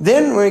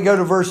 Then when we go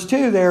to verse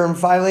 2 there in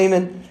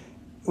Philemon,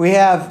 we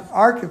have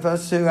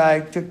Archippus, who I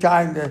took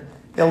time to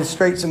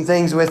illustrate some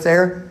things with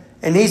there.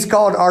 And he's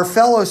called our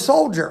fellow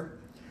soldier.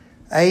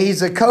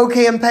 He's a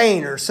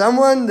co-campaigner,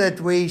 someone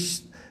that we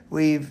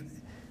share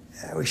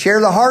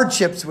the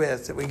hardships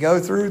with, that we go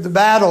through the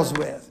battles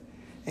with.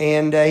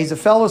 And he's a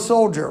fellow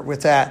soldier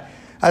with that.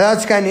 I thought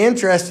it's kind of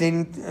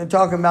interesting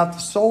talking about the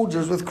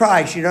soldiers with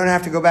Christ. You don't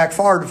have to go back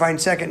far to find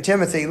 2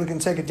 Timothy. Look in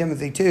 2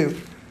 Timothy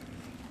 2.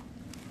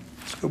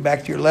 Let's go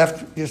back to your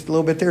left just a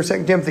little bit there.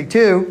 2 Timothy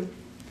 2.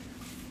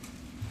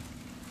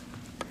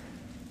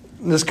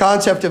 This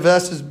concept of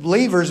us as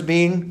believers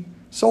being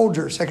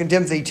soldiers. 2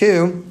 Timothy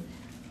 2.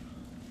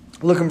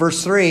 Look in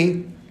verse 3.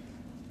 It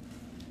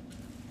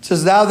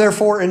says, thou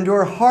therefore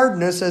endure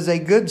hardness as a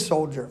good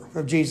soldier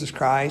of Jesus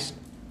Christ.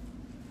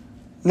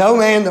 No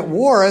man that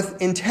warreth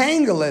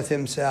entangleth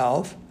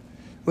himself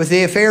with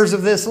the affairs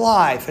of this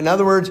life. In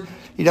other words,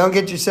 you don't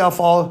get yourself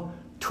all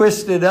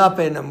twisted up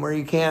in them where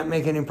you can't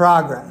make any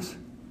progress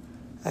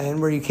and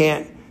where you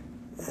can't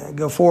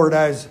go forward.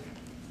 I was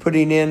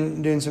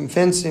doing some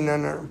fencing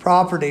on our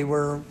property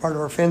where part of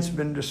our fence had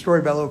been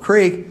destroyed by a little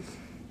creek.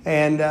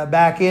 And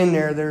back in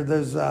there are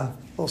those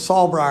little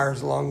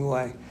sawbriars along the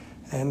way.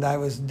 And I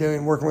was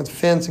working with the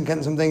fence and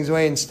cutting some things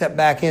away and stepped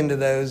back into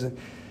those. And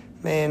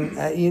man,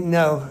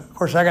 of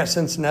course, I got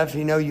sense enough,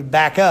 you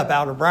back up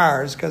out of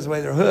briars because of the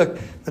way they're hooked.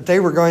 But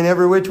they were going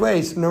every which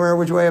way. So no matter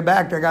which way I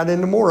backed, I got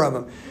into more of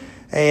them.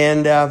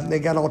 And they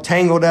got all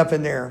tangled up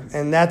in there.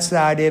 And that's the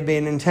idea of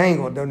being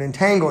entangled. Don't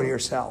entangle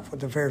yourself with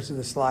the affairs of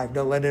this life.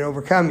 Don't let it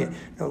overcome you.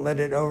 Don't let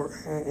it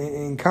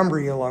encumber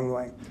you along the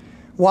way.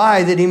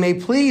 Why? That he may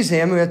please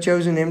him who hath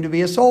chosen him to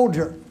be a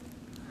soldier.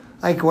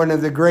 I think one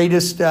of the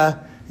greatest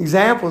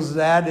examples of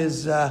that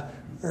is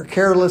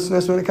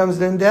carelessness when it comes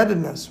to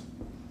indebtedness.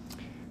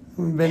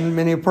 been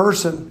many a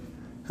person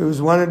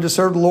who's wanted to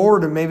serve the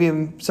Lord, and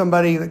maybe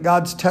somebody that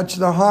God's touched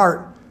their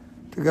heart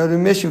to go to a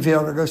mission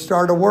field or go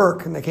start a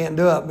work, and they can't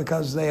do it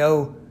because they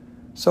owe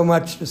so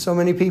much to so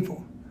many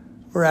people.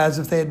 Whereas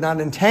if they had not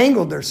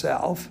entangled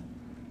themselves,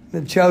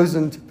 had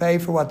chosen to pay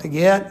for what they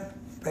get,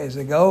 pay as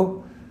they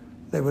go,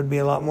 they would be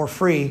a lot more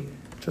free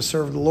to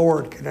serve the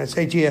Lord. Can I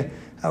say to you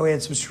how we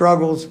had some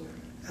struggles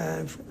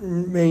for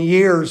many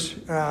years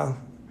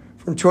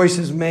from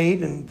choices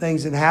made and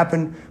things that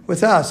happened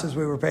with us as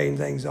we were paying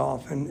things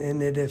off,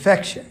 and it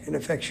affects you. It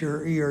affects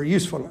your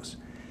usefulness.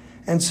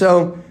 And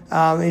so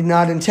he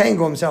not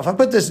entangle himself. I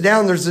put this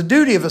down. There's the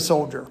duty of a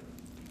soldier.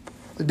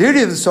 The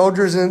duty of the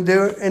soldier is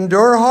to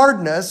endure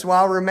hardness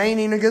while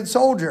remaining a good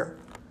soldier.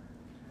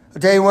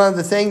 I'll tell you one of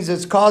the things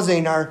that's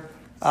causing our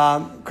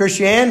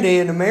Christianity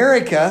in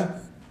America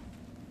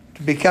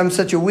to become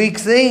such a weak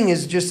thing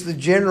is just the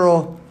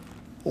general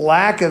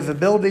lack of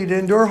ability to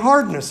endure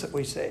hardness that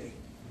we see.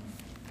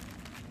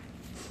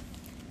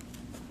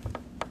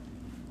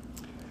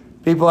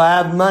 People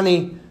have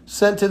money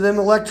sent to them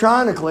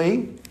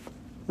electronically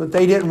that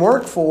they didn't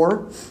work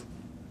for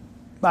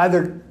by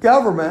their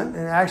government,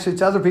 and actually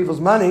it's other people's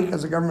money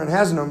because the government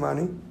has no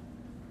money,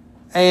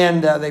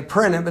 and they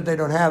print it, but they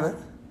don't have it.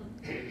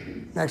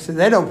 Actually,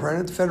 they don't print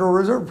it. The Federal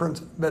Reserve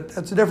prints it, but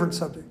that's a different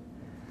subject.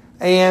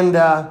 And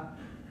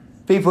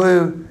people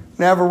who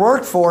never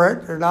worked for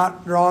it are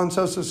not drawing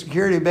Social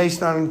Security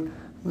based on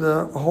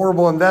the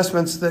horrible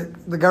investments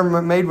that the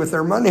government made with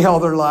their money all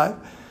their life.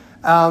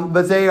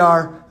 But they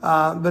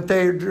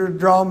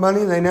draw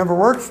money they never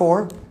worked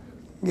for,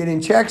 getting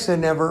checks they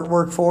never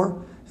worked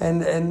for,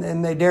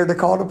 and they dare to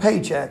call it a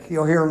paycheck.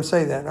 You'll hear them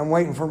say that. I'm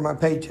waiting for my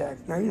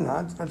paycheck. No, you're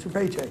not. It's not your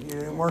paycheck. You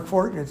didn't work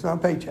for it. It's not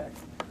a paycheck.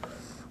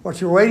 What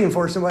you're waiting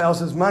for is somebody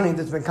else's money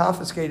that's been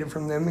confiscated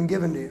from them and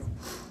given to you.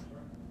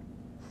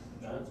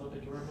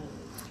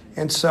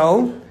 And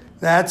so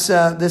that's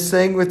this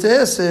thing with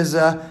this is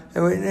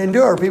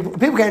endure.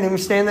 People can't even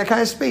stand that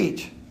kind of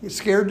speech. You're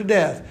scared to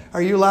death.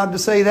 Are you allowed to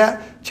say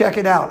that? Check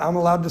it out. I'm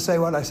allowed to say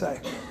what I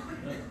say.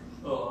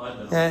 Oh, I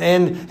know.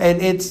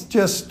 And it's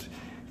just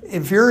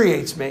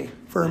infuriates me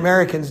for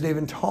Americans to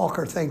even talk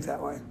or think that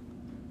way.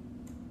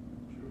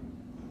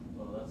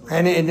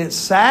 And it's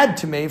sad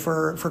to me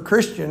for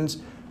Christians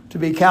to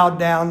be cowed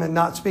down and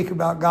not speak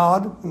about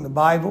God and the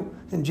Bible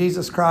and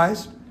Jesus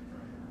Christ.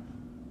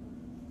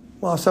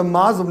 Well, some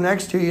Muslim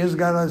next to you has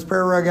got his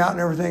prayer rug out and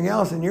everything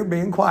else, and you're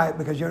being quiet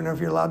because you don't know if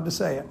you're allowed to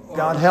say it.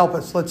 God help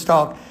us. Let's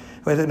talk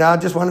with it. Now,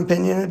 just one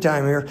opinion at a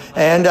time here.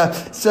 And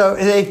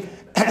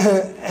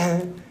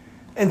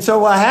so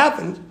what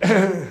happened?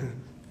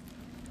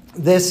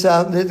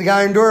 The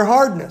guy endured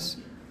hardness.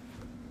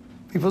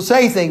 People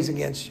say things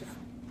against you.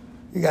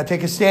 You got to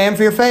take a stand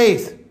for your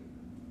faith.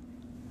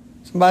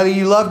 Somebody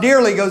you love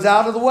dearly goes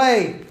out of the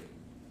way.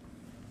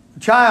 A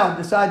child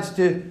decides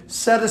to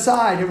set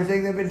aside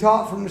everything they've been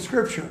taught from the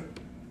Scripture.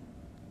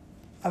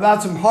 How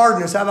about some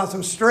hardness? How about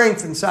some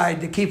strength inside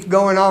to keep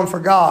going on for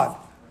God?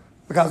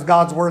 Because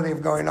God's worthy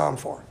of going on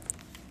for.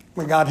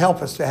 May God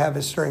help us to have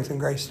His strength and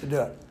grace to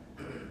do it.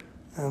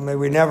 And may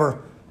we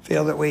never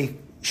feel that we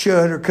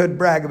should or could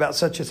brag about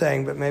such a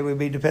thing, but may we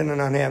be dependent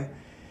on Him.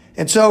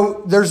 And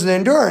so there's the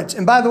endurance.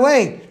 And by the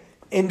way,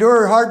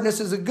 endure hardness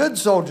as a good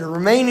soldier,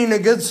 remaining a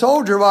good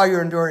soldier while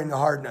you're enduring the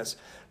hardness.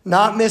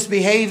 Not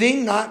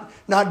misbehaving,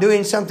 not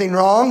doing something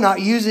wrong,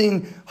 not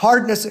using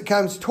hardness that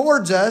comes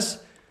towards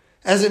us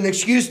as an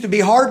excuse to be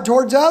hard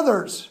towards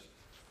others.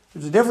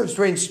 There's a difference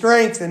between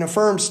strength and a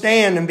firm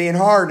stand and being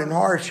hard and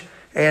harsh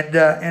and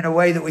in a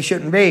way that we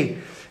shouldn't be.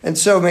 And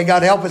so may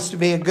God help us to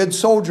be a good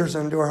soldiers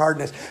and endure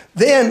hardness.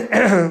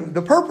 Then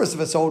the purpose of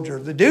a soldier,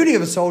 the duty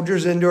of a soldier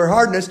is to endure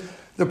hardness.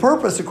 The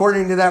purpose,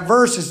 according to that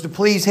verse, is to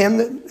please Him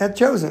that hath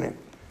chosen him.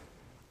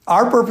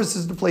 Our purpose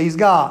is to please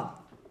God.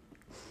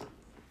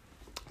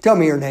 Tell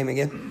me your name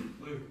again.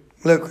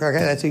 Luke. Okay,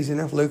 that's easy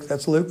enough. Luke,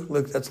 that's Luke.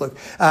 Luke, that's Luke.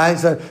 All right,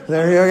 so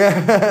there you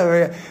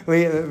go.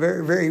 We have a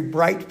very, very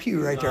bright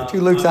pew right there.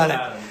 2 Lukes on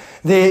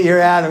it. You're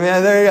Adam.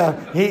 Yeah, there you go.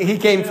 He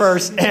came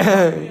first.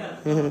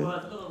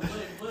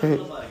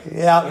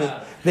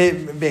 Yeah,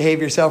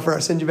 behave yourself or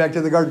I'll send you back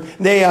to the garden.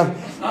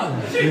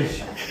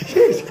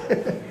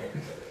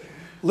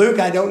 Luke,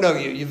 I don't know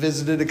you. You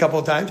visited a couple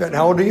of times, right?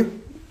 How old are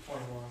you?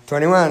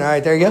 21. All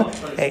right, there you go.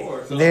 Hey,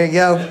 there you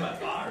go.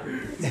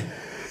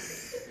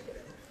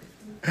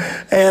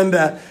 And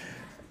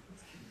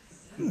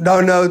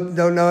don't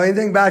know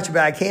anything about you,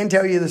 but I can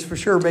tell you this for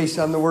sure based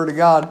on the Word of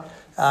God.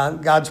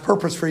 God's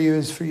purpose for you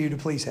is for you to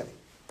please Him.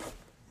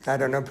 I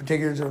don't know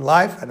particulars of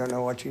life. I don't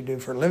know what you do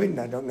for a living.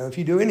 I don't know if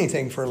you do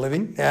anything for a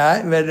living.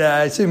 But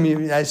I assume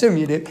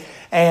you do.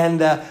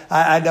 And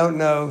I don't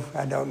know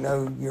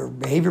your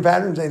behavior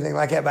patterns, anything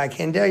like that. But I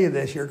can tell you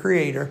this: your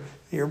Creator,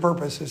 your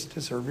purpose is to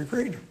serve your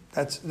Creator.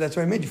 That's what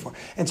He made you for.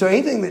 And so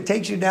anything that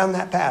takes you down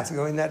that path,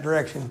 going that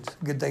direction, it's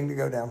a good thing to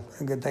go down,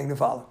 a good thing to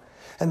follow.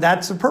 And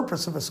that's the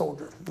purpose of a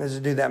soldier, is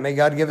to do that. May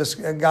God give us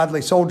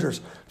godly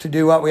soldiers to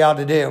do what we ought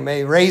to do. May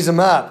He raise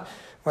them up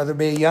whether it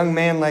be a young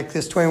man like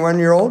this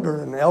 21-year-old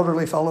or an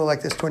elderly fellow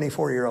like this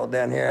 24-year-old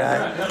down here.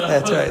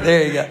 That's right.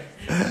 There you go.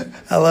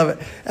 I love it.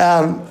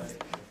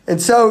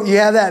 And so you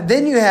have that.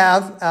 Then you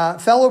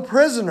have fellow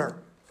prisoner.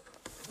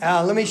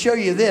 Let me show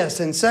you this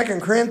in 2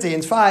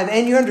 Corinthians 5.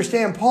 And you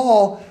understand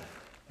Paul,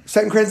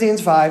 2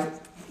 Corinthians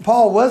 5,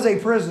 Paul was a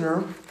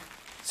prisoner.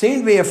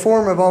 Seemed to be a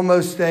form of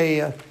almost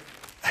a...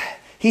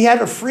 he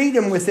had a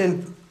freedom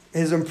within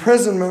his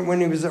imprisonment when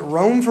he was at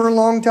Rome for a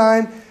long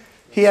time.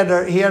 He had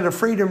a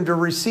freedom to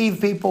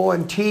receive people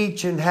and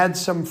teach and had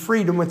some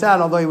freedom with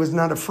that, although he was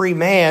not a free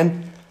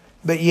man.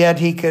 But yet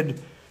he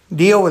could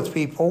deal with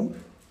people.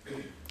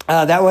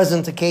 That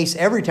wasn't the case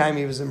every time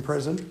he was in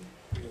prison.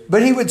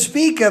 But he would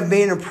speak of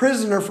being a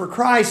prisoner for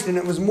Christ, and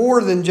it was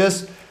more than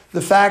just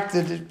the fact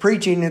that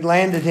preaching had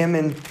landed him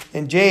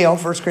in jail.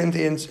 1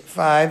 Corinthians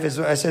 5,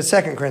 I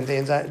said 2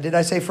 Corinthians. Did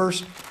I say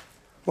first?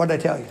 What did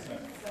I tell you?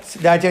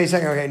 Did I tell you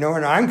second? Okay, no,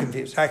 I'm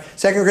confused. All right,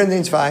 2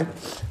 Corinthians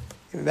 5.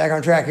 Get me back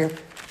on track here.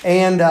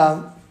 And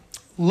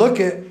look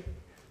at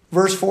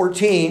verse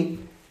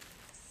 14.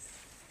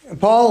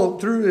 Paul,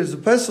 through his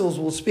epistles,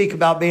 will speak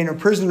about being a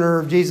prisoner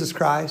of Jesus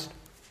Christ.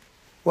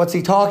 What's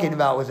he talking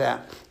about with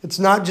that? It's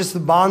not just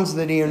the bonds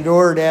that he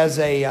endured as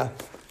an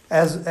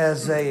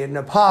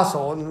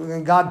apostle,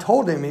 and God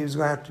told him he was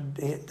going to have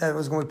to. That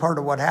was going to be part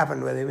of what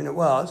happened with him, and it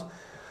was.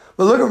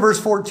 But look at verse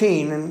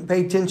 14 and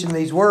pay attention to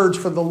these words.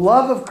 For the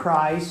love of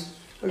Christ,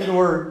 look at the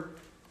word,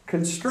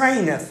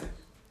 constraineth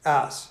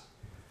us,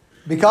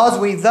 because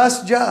we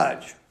thus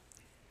judge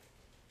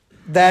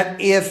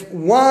that if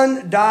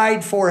one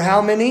died for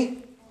how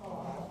many?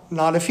 All.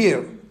 Not a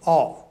few,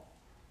 all.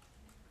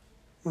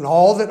 And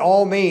all that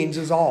all means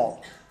is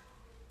all.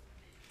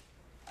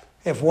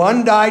 If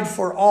one died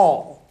for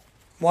all,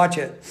 watch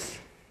it,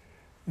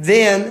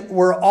 then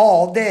we're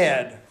all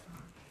dead.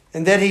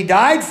 And that he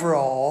died for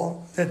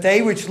all, that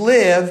they which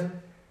live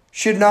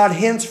should not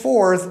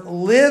henceforth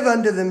live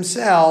unto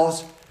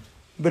themselves,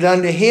 but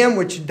unto him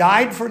which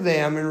died for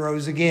them and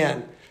rose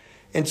again.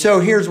 And so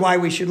here's why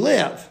we should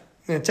live.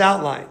 And it's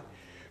outlined.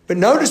 But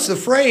notice the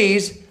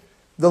phrase,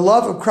 the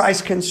love of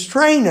Christ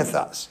constraineth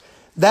us.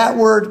 That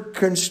word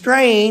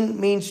constrain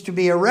means to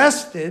be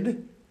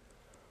arrested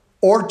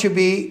or to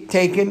be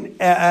taken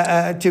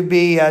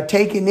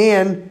taken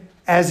in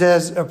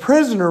as a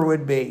prisoner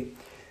would be.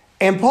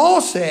 And Paul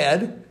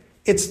said,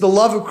 it's the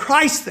love of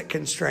Christ that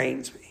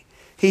constrains me.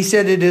 He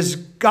said, it is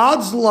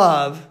God's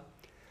love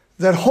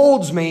that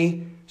holds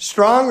me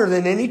stronger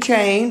than any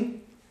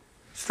chain,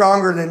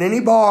 stronger than any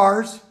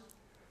bars,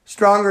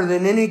 stronger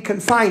than any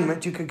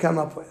confinement you could come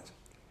up with.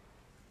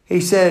 He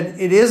said,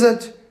 it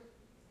isn't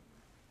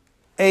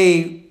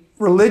a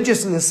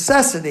religious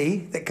necessity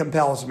that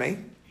compels me.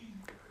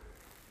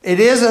 It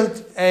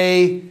isn't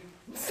a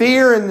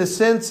fear in the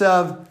sense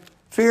of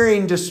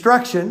fearing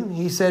destruction.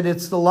 He said,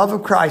 it's the love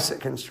of Christ that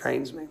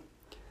constrains me.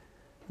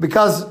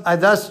 Because I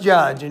thus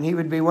judge, and he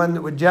would be one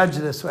that would judge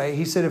this way.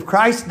 He said, if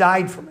Christ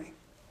died for me,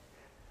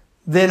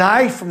 then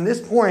I, from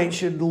this point,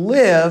 should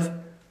live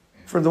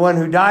for the one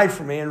who died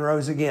for me and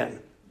rose again.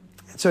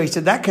 And so he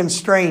said, that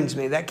constrains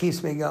me. That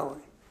keeps me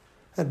going.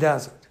 It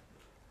doesn't.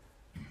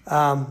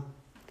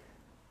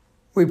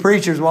 We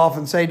preachers will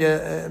often say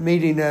to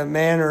meeting a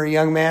man or a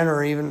young man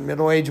or even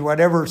middle-aged,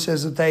 whatever,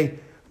 says that they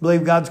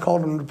believe God's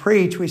called them to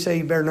preach. We say,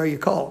 you better know you're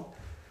called.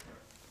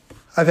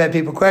 I've had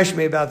people question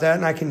me about that,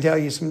 and I can tell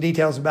you some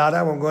details about it.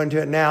 I won't go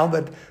into it now,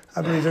 but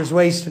I believe there's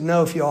ways to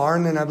know if you are,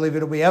 and then I believe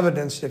it'll be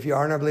evidenced if you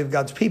are, and I believe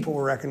God's people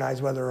will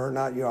recognize whether or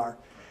not you are.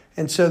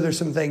 And so there's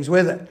some things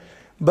with it.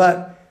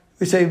 But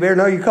we say, you better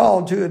know you're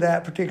called to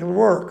that particular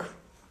work.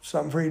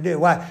 Something for you to do.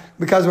 Why?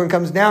 Because when it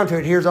comes down to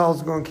it, here's all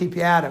that's going to keep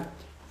you at it,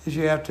 is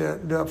you have to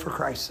do it for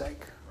Christ's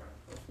sake.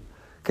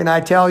 Can I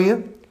tell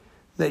you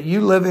that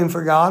you living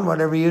for God,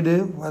 whatever you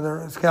do,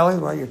 whether it's Kelly,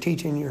 while you're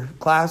teaching your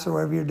class or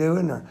whatever you're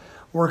doing, or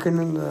working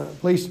in the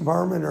police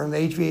department or in the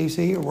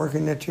HVAC, or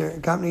working at your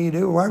company you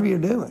do, or whatever you're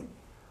doing,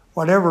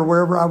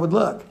 wherever I would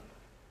look.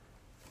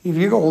 If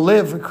you're going to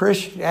live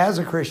as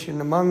a Christian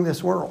among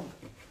this world,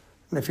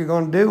 and if you're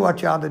going to do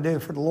what you ought to do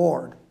for the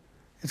Lord,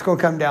 it's going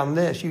to come down to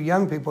this. You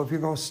young people, if you're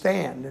going to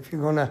stand, if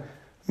you're going to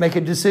make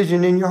a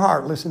decision in your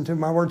heart, listen to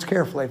my words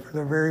carefully, for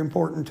they're very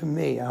important to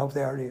me. I hope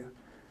they are to you.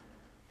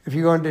 If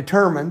you're going to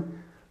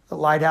determine that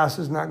Lighthouse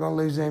is not going to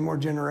lose any more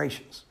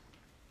generations.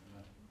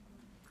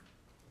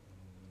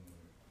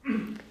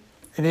 And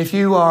if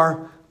you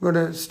are going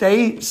to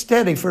stay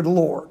steady for the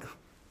Lord,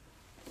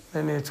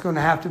 then it's going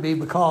to have to be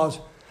because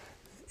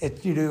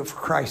you do it for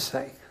Christ's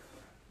sake.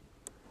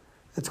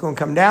 It's going to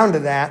come down to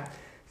that.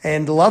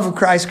 And the love of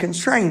Christ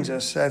constrains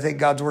us. I think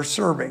God's worth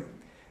serving.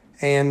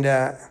 And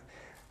I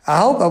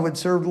hope I would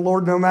serve the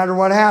Lord no matter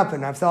what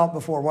happened. I've thought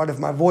before, what if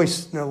my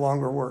voice no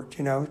longer worked?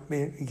 You know,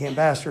 you can't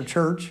pastor a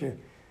church,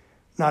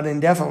 not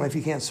indefinitely if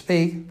you can't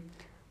speak.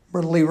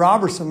 Brother Lee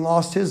Robertson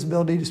lost his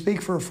ability to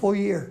speak for a full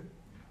year.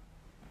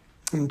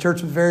 And the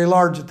church was very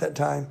large at that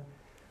time.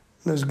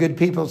 And those good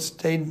people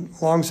stayed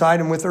alongside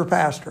him with their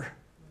pastor.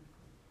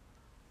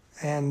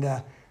 And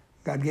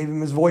God gave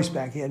him his voice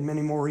back. He had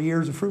many more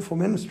years of fruitful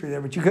ministry there,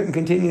 but you couldn't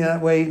continue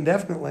that way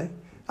indefinitely.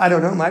 I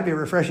don't know. It might be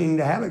refreshing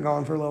to have it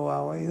gone for a little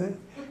while. What do you think?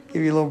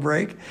 Give you a little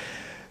break.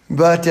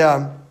 But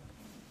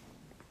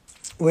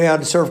we had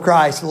to serve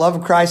Christ. The love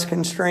of Christ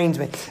constrains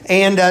me.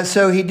 And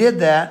so he did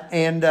that.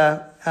 And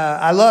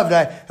I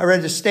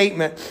read the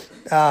statement.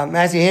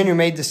 Matthew Henry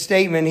made the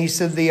statement. He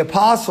said, the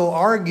apostle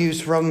argues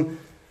from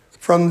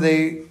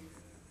the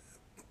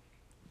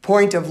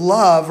point of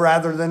love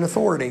rather than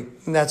authority.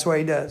 And that's what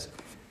he does.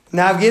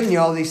 Now I've given you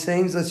all these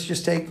things. Let's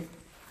just take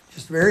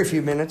just very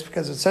few minutes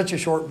because it's such a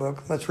short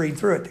book. Let's read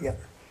through it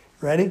together.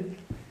 Ready?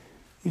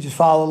 You just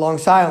follow along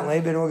silently,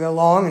 but it'll go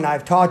long, and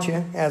I've taught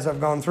you as I've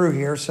gone through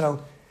here,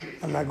 so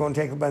I'm not going to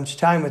take a bunch of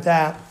time with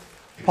that.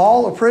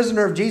 Paul, a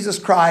prisoner of Jesus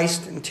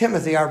Christ, and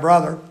Timothy, our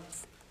brother,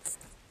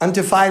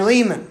 unto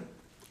Philemon.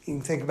 You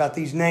can think about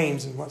these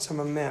names and what some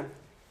of them meant.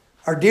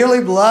 Our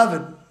dearly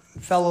beloved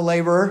fellow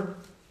laborer,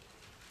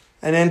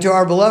 and then to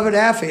our beloved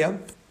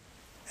Apphia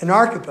and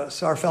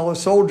Archippus, our fellow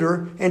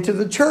soldier, and to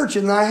the church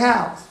in thy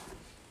house.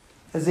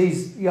 As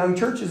these young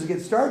churches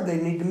get started, they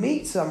need to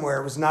meet somewhere.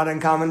 It was not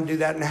uncommon to do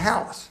that in a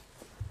house.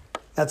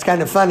 That's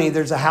kind of funny.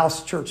 There's a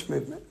house church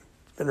movement.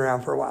 It's been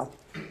around for a while.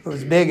 It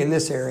was big in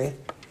this area.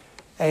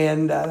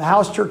 And the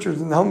house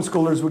churches and the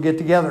homeschoolers would get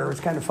together. It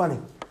was kind of funny.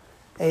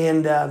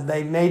 And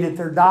they made it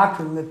their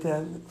doctrine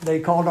that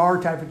they called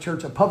our type of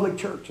church a public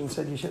church and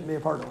said you shouldn't be a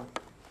part of it.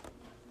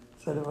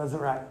 Said it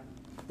wasn't right.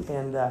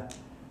 And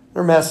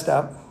they're messed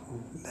up.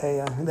 They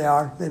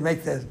are. They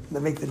make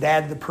the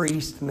dad the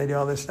priest, and they do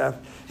all this stuff.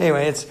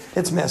 Anyway,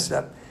 it's messed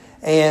up.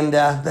 And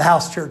the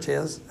house church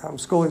is.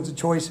 Schooling is a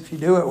choice if you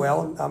do it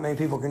well. Not many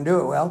people can do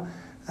it well,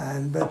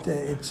 but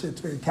it's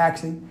very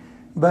taxing.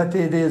 But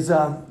it is.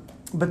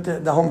 But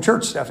the home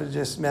church stuff is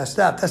just messed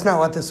up. That's not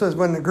what this was.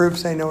 When the group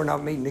say no, we're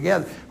not meeting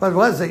together. What it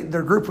was,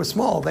 their group was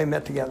small. They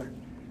met together.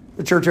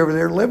 The church over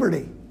there at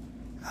Liberty,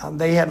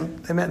 they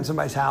met in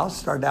somebody's house.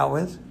 Started out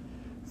with,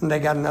 and they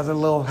got another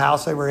little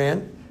house they were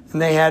in.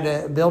 And they had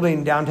a building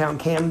in downtown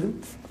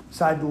Camden,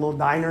 beside the little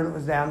diner that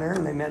was down there,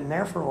 and they met in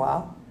there for a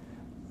while.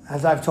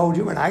 As I've told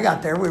you, when I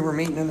got there, we were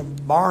meeting in a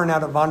barn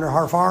out of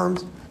Vonderhaar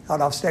Farms, out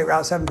off State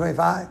Route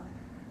 725.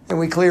 And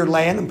we cleared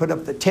land and put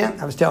up the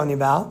tent I was telling you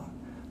about,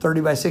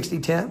 30 by 60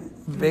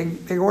 tent,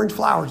 big orange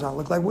flowers on it,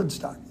 looked like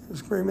Woodstock. It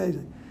was pretty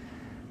amazing.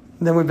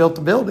 And then we built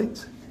the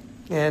buildings.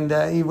 And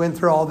he went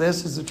through all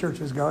this as the church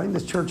was going.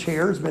 This church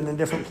here has been in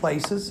different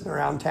places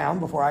around town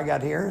before I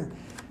got here. And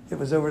it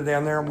was over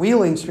down there on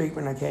Wheeling Street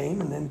when I came.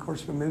 And then, of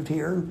course, we moved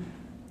here.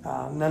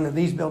 None of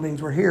these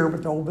buildings were here,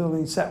 but the old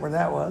building sat where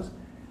that was.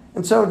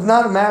 And so it's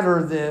not a matter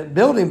of the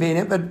building being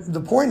it, but the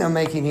point I'm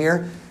making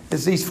here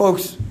is these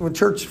folks, when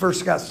church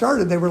first got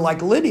started, they were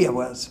like Lydia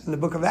was in the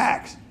book of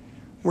Acts,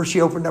 where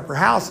she opened up her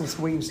house and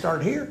said, we can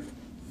start here.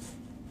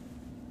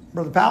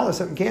 Brother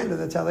Palace up in Canada,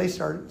 that's how they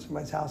started,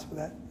 somebody's house with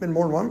that. Been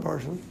more than one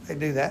person, they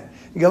do that.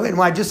 You go in,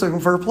 why? Just looking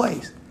for a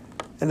place.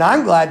 And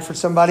I'm glad for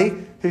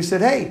somebody who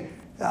said, hey,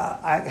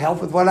 I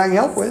help with what I can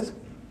help with.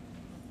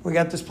 We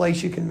got this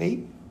place you can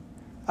meet.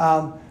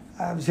 I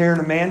was hearing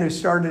a man who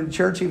started a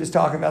church. He was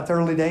talking about the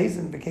early days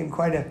and became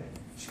quite a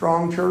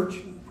strong church,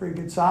 pretty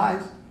good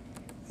size.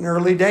 In the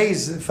early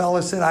days, the fellow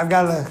said, I've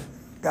got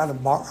a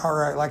bar,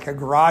 or like a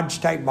garage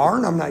type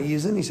barn I'm not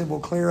using. He said, we'll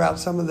clear out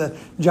some of the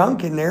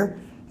junk in there.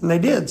 And they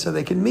did, so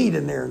they could meet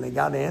in there. And they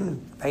got in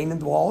and painted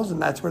the walls,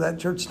 and that's where that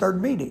church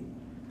started meeting.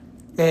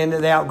 And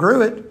they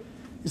outgrew it.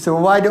 He said,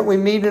 well, why don't we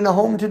meet in a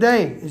home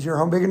today? Is your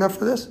home big enough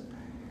for this?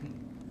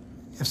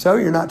 If so,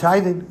 you're not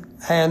tithing.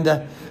 And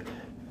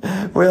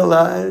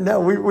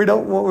no, we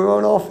don't. We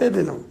won't all fit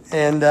in them.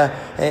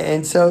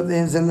 And so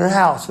it's in their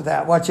house with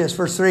that. Watch this,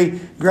 verse 3.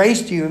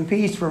 Grace to you and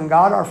peace from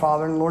God our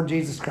Father and the Lord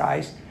Jesus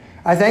Christ.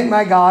 I thank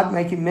my God,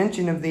 making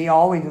mention of thee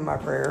always in my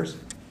prayers,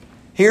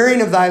 hearing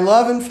of thy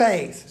love and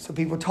faith. So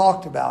people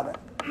talked about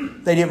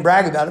it. They didn't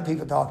brag about it.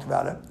 People talked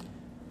about it.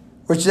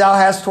 Which thou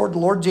hast toward the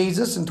Lord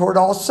Jesus and toward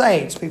all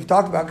saints. People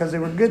talked about it because they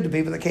were good to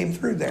people that came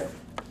through there.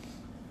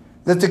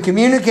 That the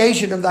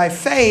communication of thy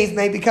faith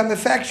may become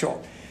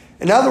effectual.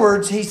 In other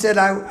words, he said,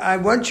 I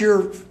want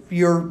your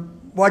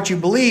what you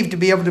believe to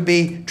be able to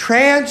be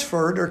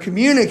transferred or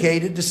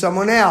communicated to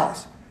someone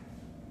else.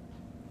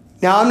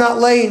 Now, I'm not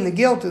laying the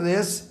guilt of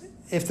this,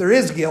 if there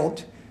is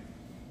guilt,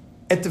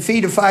 at the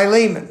feet of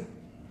Philemon.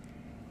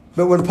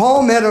 But when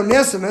Paul met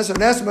Onesimus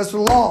was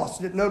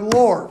lost, didn't know the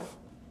Lord.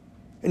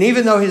 And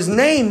even though his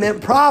name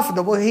meant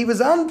profitable, he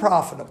was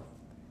unprofitable.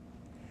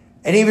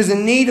 And he was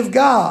in need of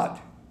God.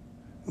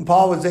 And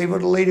Paul was able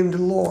to lead him to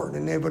the Lord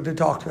and able to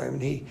talk to him.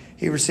 And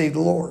he received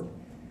the Lord.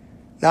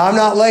 Now, I'm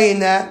not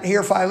laying that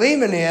here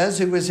Philemon is,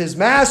 who was his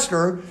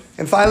master.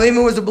 And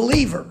Philemon was a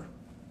believer.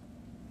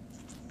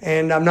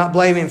 And I'm not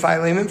blaming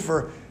Philemon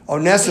for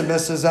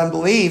Onesimus'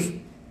 unbelief.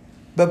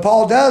 But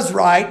Paul does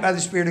write by the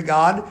Spirit of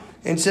God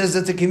and says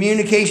that the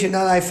communication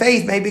of thy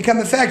faith may become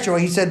effectual.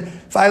 He said,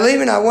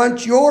 Philemon, I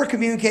want your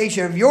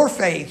communication of your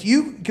faith,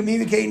 you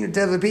communicating it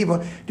to other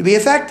people, to be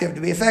effective,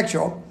 to be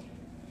effectual,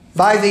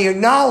 by the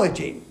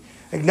acknowledging.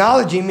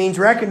 Acknowledging means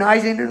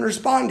recognizing and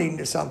responding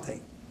to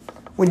something.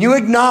 When you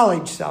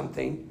acknowledge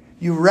something,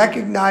 you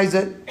recognize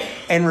it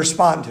and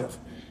respond to it.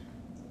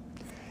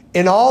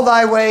 In all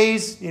thy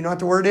ways, you know what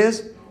the word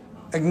is?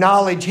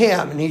 Acknowledge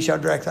him, and he shall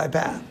direct thy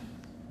path.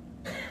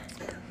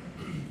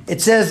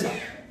 It says,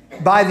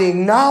 by the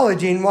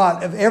acknowledging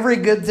what? Of every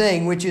good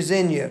thing which is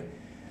in you.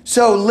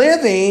 So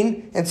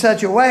living in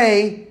such a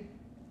way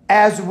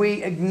as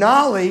we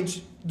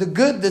acknowledge the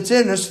good that's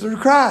in us through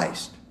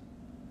Christ.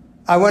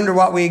 I wonder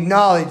what we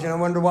acknowledge and I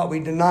wonder what we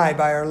deny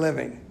by our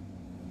living.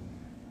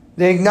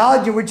 The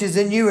acknowledging which is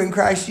in you in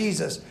Christ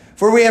Jesus.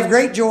 For we have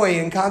great joy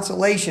and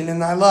consolation in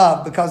thy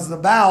love, because the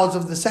bowels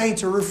of the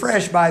saints are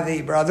refreshed by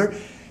thee, brother.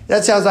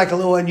 That sounds like a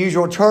little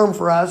unusual term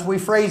for us. We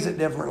phrase it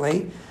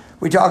differently.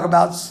 We talk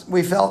about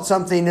we felt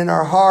something in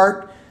our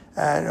heart.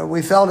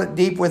 We felt it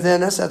deep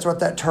within us. That's what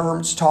that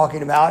term's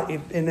talking about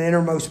in the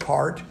innermost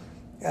part.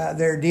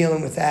 They're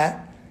dealing with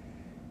that.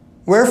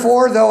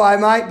 Wherefore, though I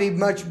might be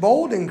much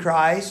bold in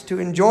Christ to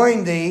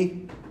enjoin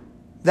thee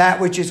that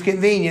which is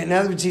convenient. In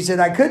other words, he said,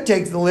 I could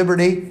take the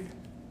liberty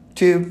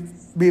to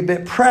be a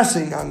bit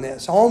pressing on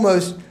this,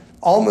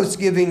 almost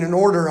giving an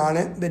order on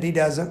it, but he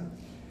doesn't.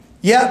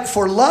 Yet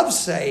for love's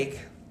sake,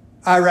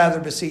 I rather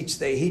beseech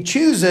thee. He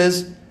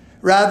chooses,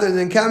 rather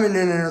than coming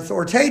in an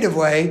authoritative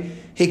way,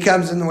 he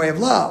comes in the way of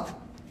love.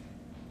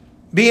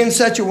 Being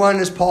such a one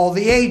as Paul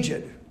the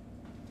aged,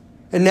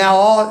 and now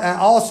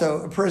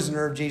also a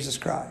prisoner of Jesus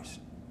Christ.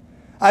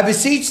 I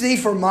beseech thee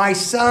for my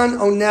son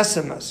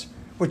Onesimus,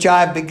 which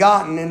I have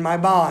begotten in my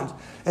bonds.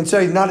 And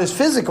so he's not his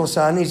physical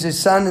son, he's his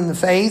son in the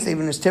faith,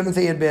 even as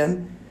Timothy had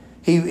been.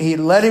 He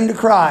led him to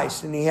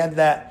Christ, and he had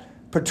that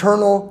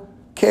paternal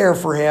care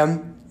for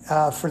him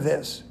for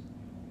this.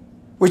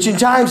 Which in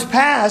times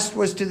past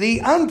was to thee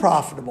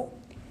unprofitable.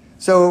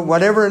 So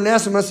whatever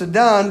Onesimus had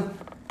done,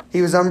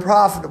 he was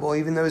unprofitable,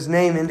 even though his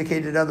name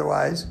indicated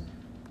otherwise.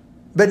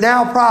 But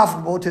now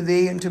profitable to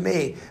thee and to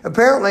me.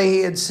 Apparently he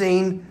had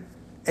seen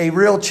a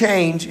real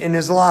change in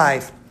his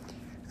life.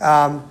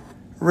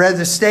 Read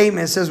the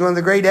statement. It says one of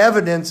the great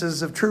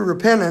evidences of true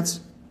repentance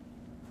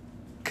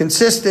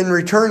consists in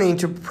returning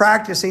to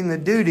practicing the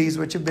duties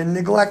which have been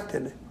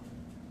neglected.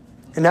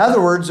 In other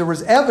words, there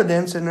was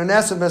evidence in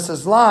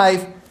Onesimus'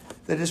 life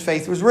that his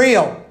faith was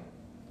real.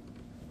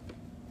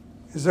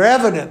 Is there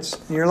evidence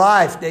in your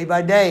life day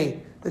by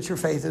day that your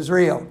faith is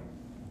real?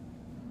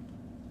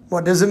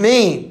 What does it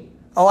mean?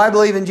 Oh, I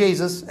believe in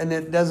Jesus, and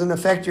it doesn't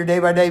affect your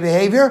day-by-day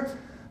behavior?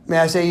 May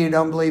I say you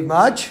don't believe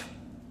much?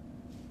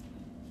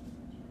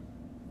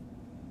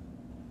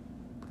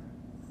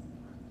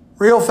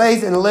 Real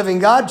faith in a living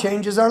God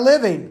changes our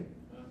living.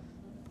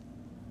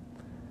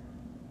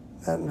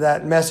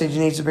 That message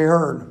needs to be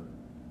heard.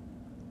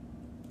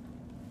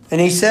 And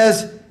he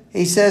says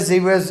he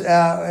was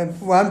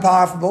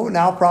unprofitable,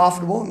 now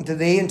profitable to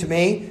thee and to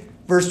me.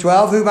 Verse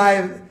 12, whom I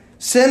have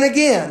sinned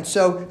again.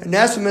 So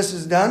Onesimus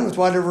is done with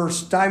whatever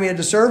time he had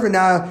to serve, and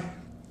now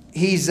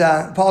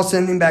Paul's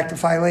sending him back to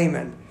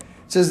Philemon.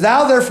 It says,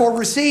 thou therefore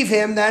receive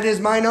him, that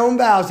is mine own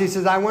vows. He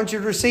says, I want you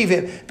to receive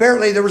him.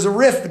 Apparently there was a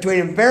rift between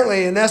them.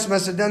 Apparently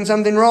Onesimus had done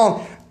something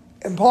wrong.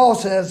 And Paul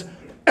says,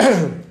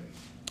 I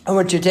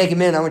want you to take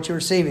him in. I want you to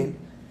receive him.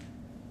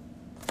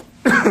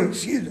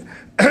 Excuse me.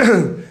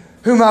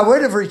 Whom I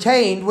would have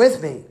retained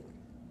with me,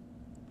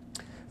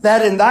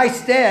 that in thy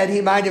stead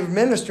he might have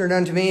ministered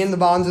unto me in the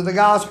bonds of the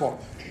gospel.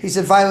 He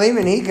said,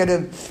 Philemon, he could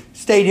have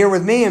stayed here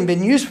with me and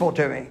been useful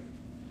to me.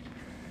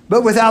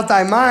 But without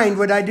thy mind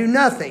would I do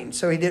nothing.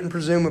 So he didn't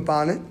presume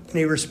upon it. And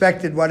he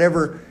respected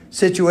whatever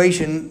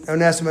situation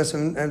Onesimus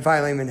and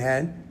Philemon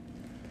had.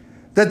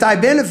 That thy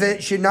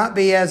benefit should not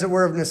be as it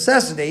were of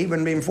necessity,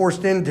 when being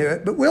forced into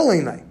it, but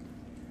willingly.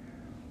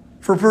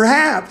 For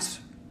perhaps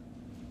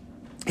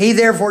he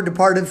therefore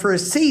departed for a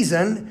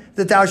season,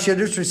 that thou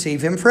shouldest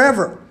receive him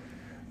forever.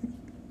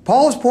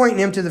 Paul's pointing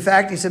him to the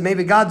fact, he said,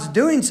 maybe God's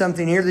doing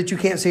something here that you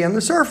can't see on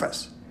the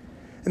surface.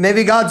 And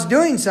maybe God's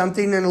doing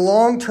something in a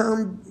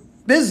long-term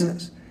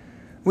business.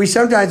 We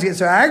sometimes get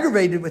so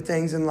aggravated with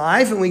things in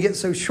life, and we get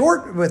so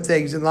short with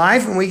things in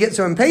life, and we get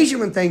so impatient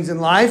with things in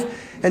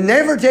life, and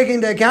never take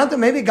into account that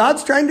maybe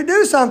God's trying to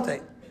do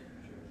something.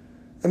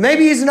 And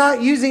maybe he's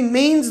not using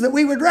means that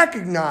we would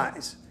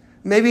recognize.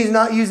 Maybe he's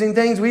not using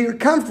things we are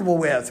comfortable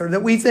with, or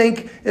that we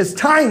think is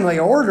timely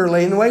or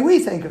orderly in the way we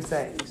think of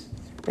things.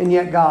 And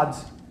yet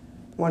God's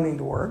wanting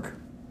to work.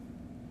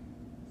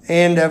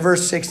 And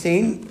verse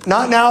 16,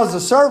 not now as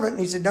a servant.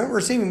 He said, don't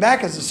receive him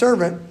back as a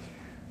servant.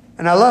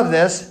 And I love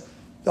this.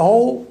 The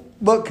whole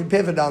book could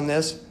pivot on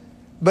this.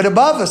 But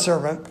above a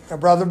servant, a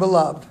brother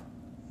beloved.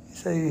 He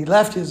said he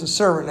left you as a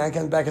servant, now he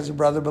comes back as a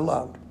brother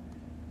beloved.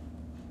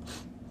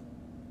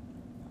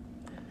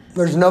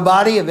 There's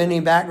nobody of any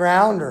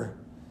background or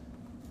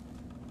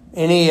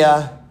any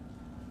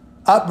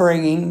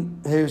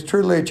upbringing who's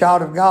truly a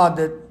child of God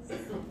that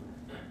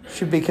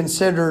should be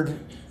considered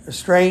a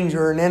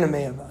stranger or an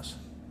enemy of us.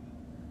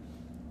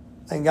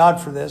 Thank God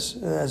for this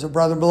as a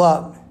brother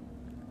beloved,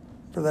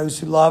 for those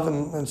who love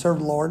and serve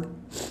the Lord.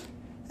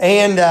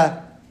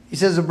 And he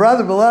says, a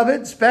brother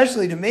beloved,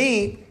 especially to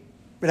me,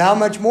 but how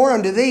much more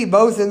unto thee,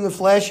 both in the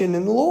flesh and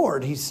in the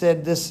Lord. He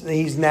said this.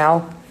 He's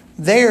now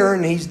there,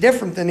 and he's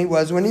different than he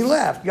was when he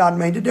left. God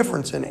made a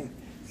difference in him.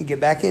 He get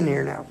back in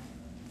here now.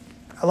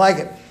 I like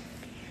it.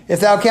 If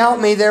thou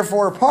count me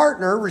therefore a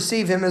partner,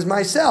 receive him as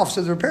myself.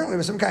 So there apparently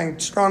was some kind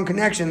of strong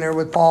connection there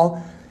with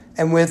Paul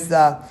and with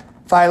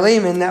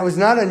Philemon. That was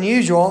not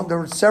unusual. There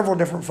were several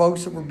different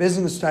folks that were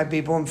business type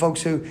people and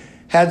folks who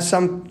had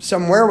some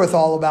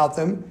wherewithal about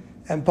them.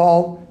 And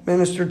Paul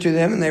ministered to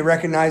them, and they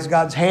recognized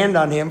God's hand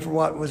on him for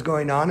what was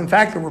going on. In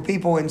fact, there were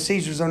people in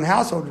Caesar's own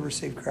household who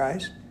received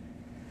Christ.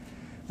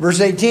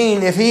 Verse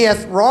 18, if he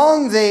hath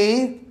wronged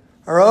thee,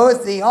 or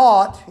oweth thee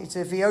aught, he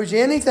said, if he owes you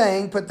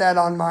anything, put that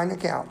on mine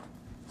account.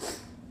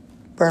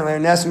 Apparently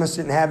Onesimus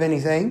didn't have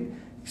anything.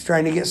 He's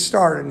trying to get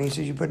started, and he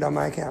says, you put it on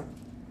my account.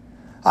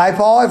 I,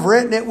 Paul, have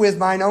written it with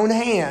mine own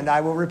hand.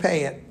 I will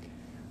repay it.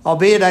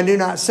 Albeit I do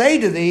not say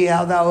to thee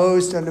how thou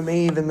owest unto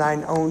me even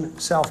thine own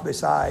self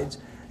besides.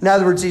 In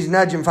other words, he's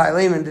nudging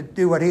Philemon to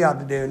do what he ought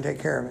to do and take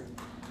care of it.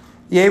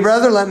 Yea,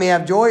 brother, let me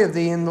have joy of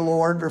thee in the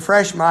Lord.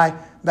 Refresh my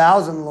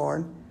bowels in the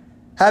Lord.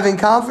 Having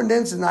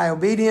confidence in thy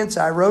obedience,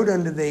 I wrote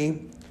unto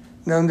thee,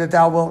 knowing that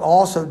thou wilt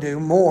also do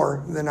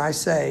more than I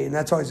say. And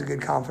that's always a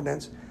good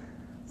confidence.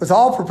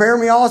 Withal, prepare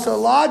me also a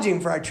lodging,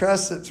 for I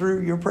trust that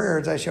through your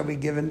prayers I shall be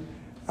given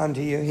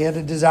unto you. He had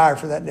a desire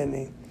for that, didn't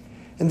he?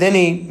 And then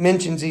he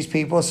mentions these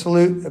people.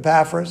 Salute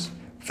Epaphras,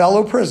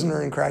 fellow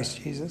prisoner in Christ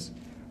Jesus.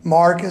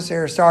 Marcus,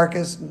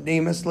 Aristarchus,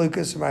 Demas,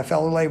 Lucas, and my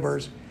fellow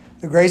laborers.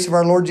 The grace of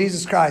our Lord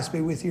Jesus Christ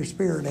be with your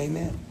spirit.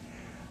 Amen.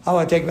 I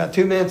want to take about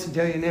 2 minutes and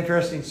tell you an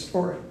interesting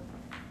story.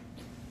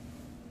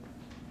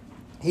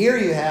 Here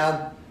you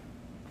have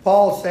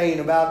Paul saying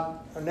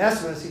about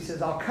Onesimus, he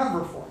says, I'll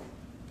cover for him.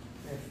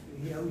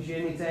 If he owes you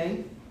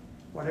anything,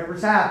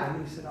 whatever's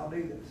happened, he said, I'll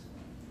do this.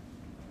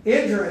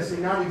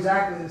 Interesting, not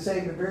exactly the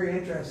same, but very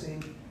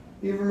interesting.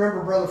 You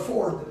remember Brother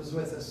Ford that was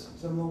with us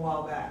some little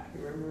while back.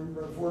 You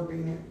remember Brother Ford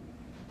being here?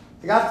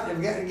 I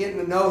got getting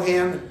to know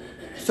him.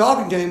 I was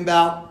talking to him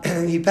about,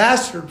 he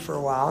pastored for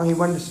a while, and he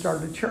wanted to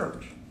start a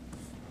church.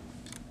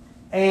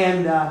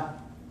 And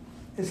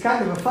it's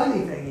kind of a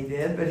funny thing he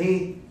did, but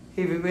he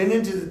went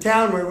into the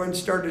town where he wanted to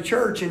start a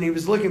church, and he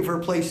was looking for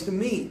a place to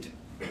meet.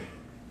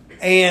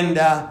 And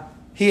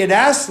he had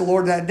asked the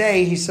Lord that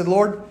day, he said,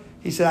 Lord,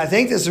 he said, I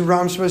think this is where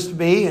I'm supposed to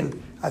be,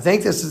 and I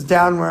think this is the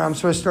town where I'm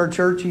supposed to start a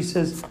church. He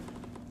says,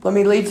 let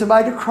me lead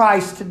somebody to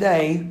Christ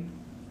today.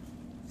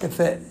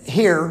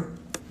 Here,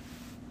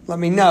 let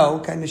me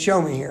know, kind of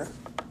show me here.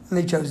 And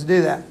they chose to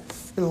do that.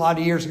 It's been a lot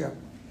of years ago.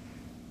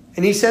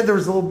 And he said there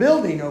was a little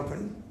building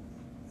open.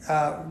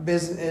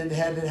 It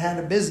had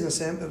a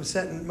business in it that was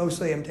sitting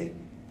mostly empty.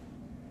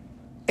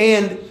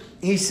 And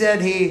he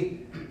said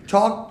he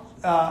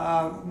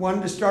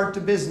wanted to start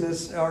the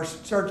business or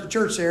start the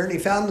church there. And he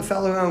found the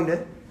fellow who owned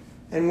it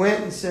and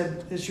went and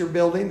said, this is your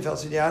building? The fellow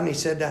said, yeah. And he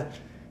said,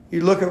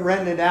 you look at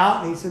renting it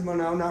out? And he said, well,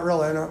 no, not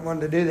really. I don't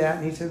want to do that.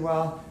 And he said,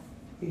 well,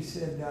 I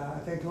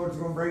think the Lord's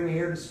going to bring me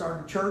here to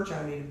start a church.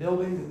 I need a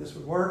building, and this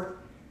would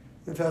work.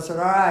 And the fellow said,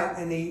 all right.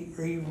 And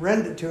he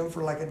rented it to him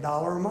for like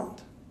 $1 a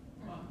month.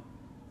 Wow.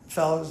 The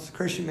fellow was a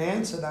Christian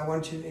man, said, I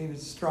want you, he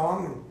was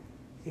strong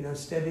and,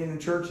 steady in the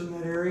church in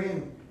that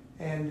area.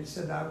 And he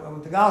said, I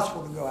want the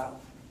gospel to go out.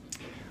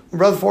 When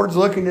Brother Ford's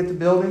looking at the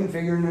building,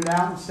 figuring it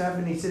out and stuff,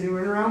 and he said he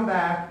went around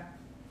back,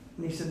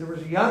 and he said there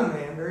was a young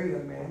man, very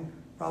young man,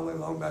 probably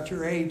along about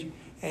your age,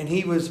 and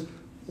he was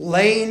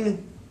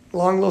laying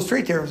along a little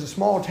street there. It was a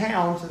small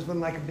town, so it wasn't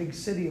like a big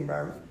city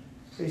environment.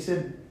 So he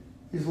said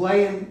he's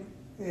laying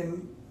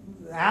in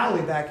the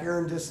alley back here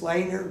and just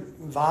laying there,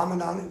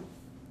 vomiting on it,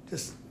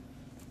 just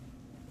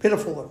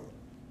pitiful of him.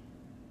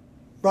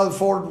 Brother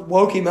Ford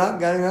woke him up,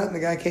 got him up, and the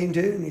guy came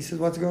to, and he said,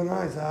 what's going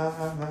on? He said,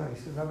 I don't know.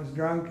 He said, I was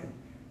drunk, and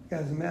the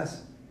guy was a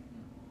mess.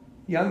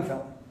 Young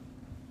fella.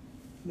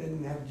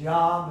 Didn't have a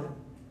job, and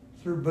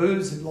through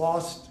booze had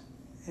lost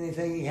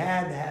anything he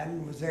had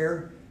and was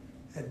there.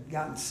 Had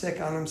gotten sick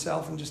on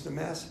himself and just a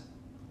mess.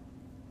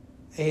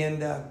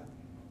 And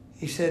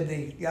he said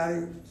the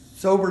guy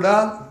sobered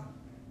up,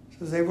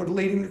 was able to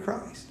lead him to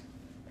Christ.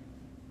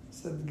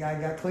 So the guy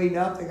got cleaned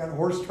up, they got a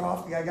horse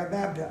trough, the guy got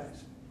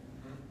baptized.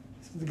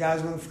 So the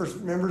guy's one of the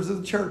first members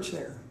of the church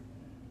there.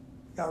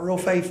 Got real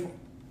faithful.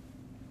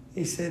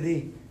 He said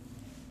he,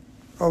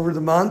 over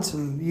the months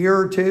and year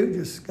or two,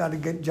 just got a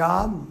good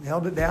job and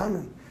held it down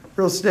and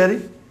real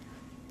steady.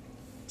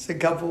 So a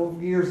couple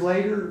of years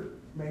later,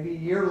 maybe a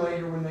year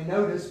later when they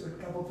noticed, but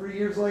a couple, 3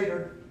 years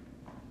later,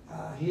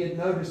 he had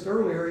noticed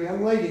earlier a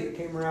young lady that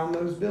came around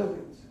those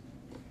buildings.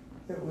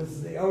 It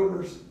was the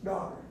owner's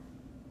daughter.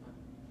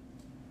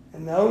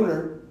 And the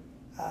owner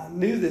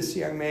knew this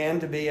young man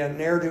to be a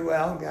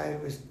ne'er-do-well guy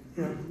who was,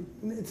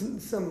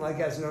 it's something like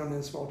that's known in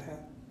a small town.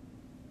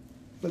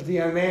 But the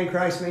young man,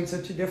 Christ made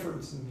such a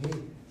difference, and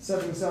he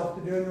set himself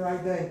to doing the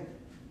right thing.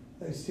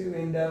 Those two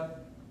end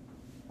up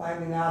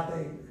finding out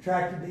they were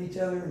attracted to each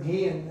other, and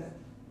he and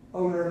the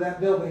owner of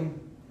that building,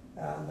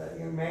 that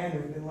young man who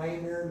had been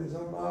laying there in his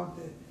own love,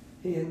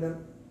 he ended up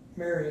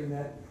marrying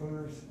that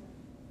owner's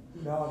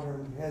daughter.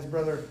 And as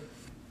Brother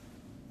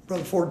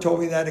Ford told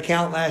me that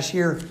account last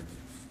year,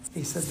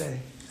 he said they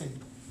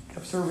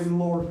kept serving the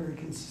Lord, very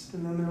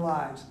consistent in their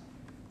lives.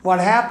 What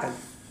happened?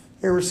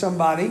 There was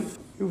somebody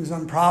who was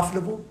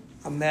unprofitable,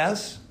 a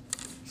mess,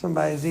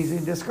 Somebody is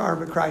easily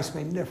discarded, but Christ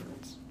made a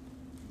difference.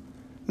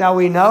 Now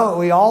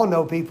we all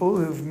know people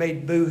who've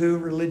made boohoo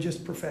religious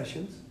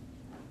professions.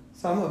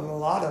 Some of them, a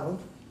lot of them,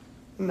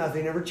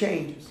 nothing ever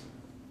changes.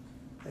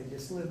 They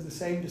just live the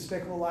same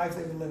despicable life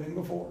they were living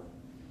before.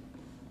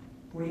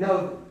 We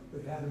know that.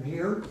 We've had them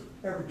here.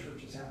 Every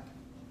church has had them.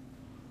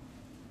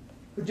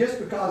 But just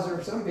because there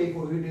are some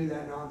people who do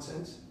that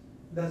nonsense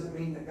doesn't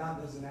mean that God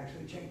doesn't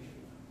actually change people.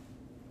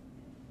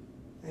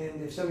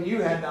 And if some of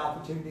you had the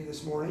opportunity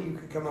this morning, you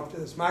could come up to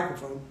this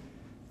microphone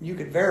and you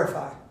could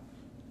verify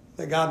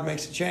that God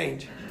makes a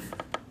change.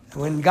 And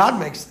when God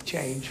makes the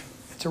change,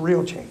 it's a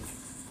real change.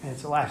 And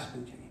it's a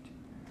lasting change.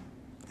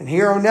 And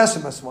here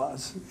Onesimus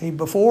was.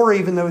 Before,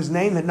 even though his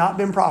name had not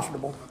been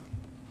profitable,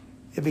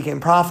 it became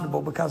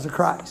profitable because of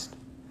Christ.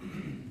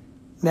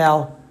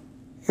 Now,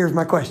 here's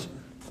my question.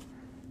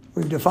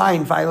 We've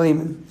defined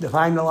Philemon,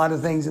 defined a lot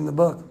of things in the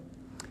book.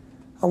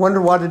 I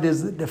wonder what it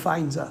is that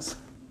defines us.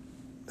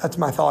 That's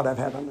my thought I've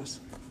had on this.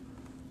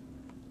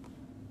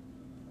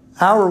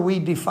 How are we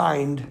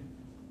defined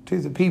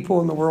to the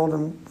people in the world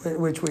in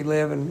which we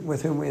live and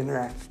with whom we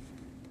interact?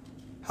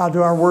 How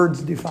do our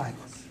words define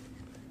us?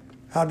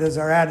 How does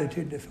our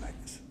attitude define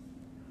us?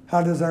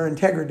 How does our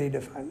integrity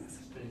define us?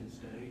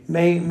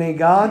 May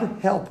God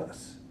help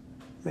us.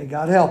 May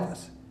God help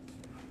us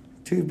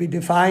to be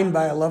defined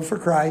by a love for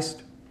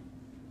Christ,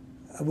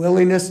 a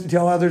willingness to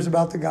tell others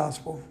about the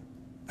gospel.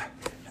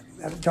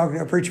 I was talking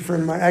to a preacher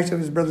friend of mine. Actually, it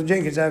was Brother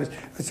Jenkins. I was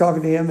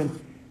talking to him, and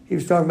he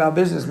was talking about a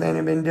businessman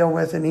he'd been dealing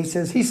with, and he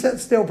says, he sat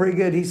still pretty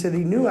good. He said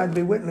he knew I'd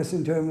be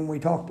witnessing to him when we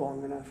talked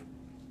long enough.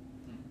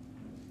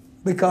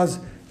 Because,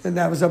 and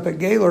that was up at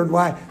Gaylord.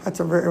 Why? It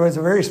was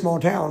a very small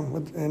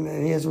town, and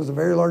his was a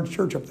very large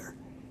church up there.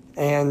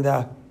 And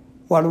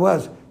what it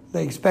was,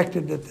 they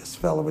expected that this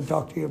fellow would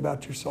talk to you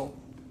about your soul.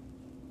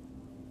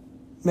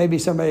 Maybe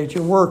somebody at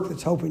your work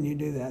that's hoping you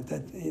do that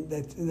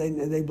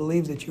they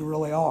believe that you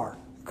really are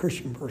a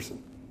Christian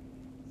person.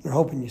 They're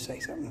hoping you say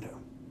something to them.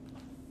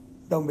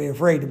 Don't be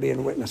afraid to be a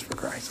witness for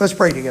Christ. Let's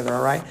pray together,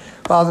 all right?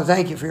 Father,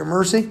 thank you for your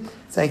mercy.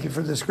 Thank you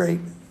for this great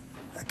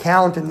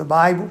account in the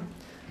Bible.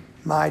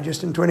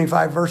 Just in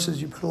 25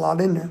 verses, you put a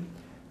lot in there.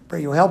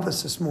 Pray you'll help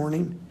us this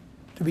morning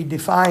to be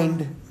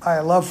defined by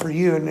a love for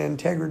you and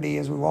integrity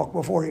as we walk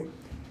before you.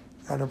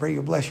 God, I pray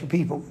you'll bless your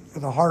people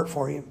with a heart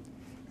for you.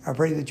 I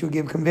pray that you'll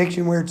give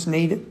conviction where it's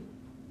needed,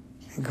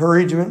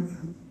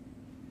 encouragement,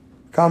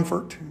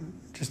 comfort,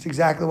 just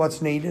exactly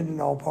what's needed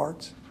in all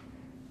parts.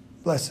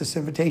 Bless this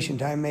invitation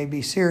time may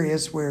be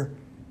serious where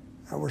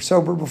we're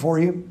sober before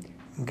you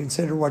and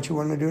consider what you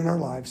want to do in our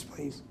lives,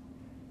 please.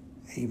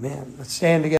 Amen. Let's stand together.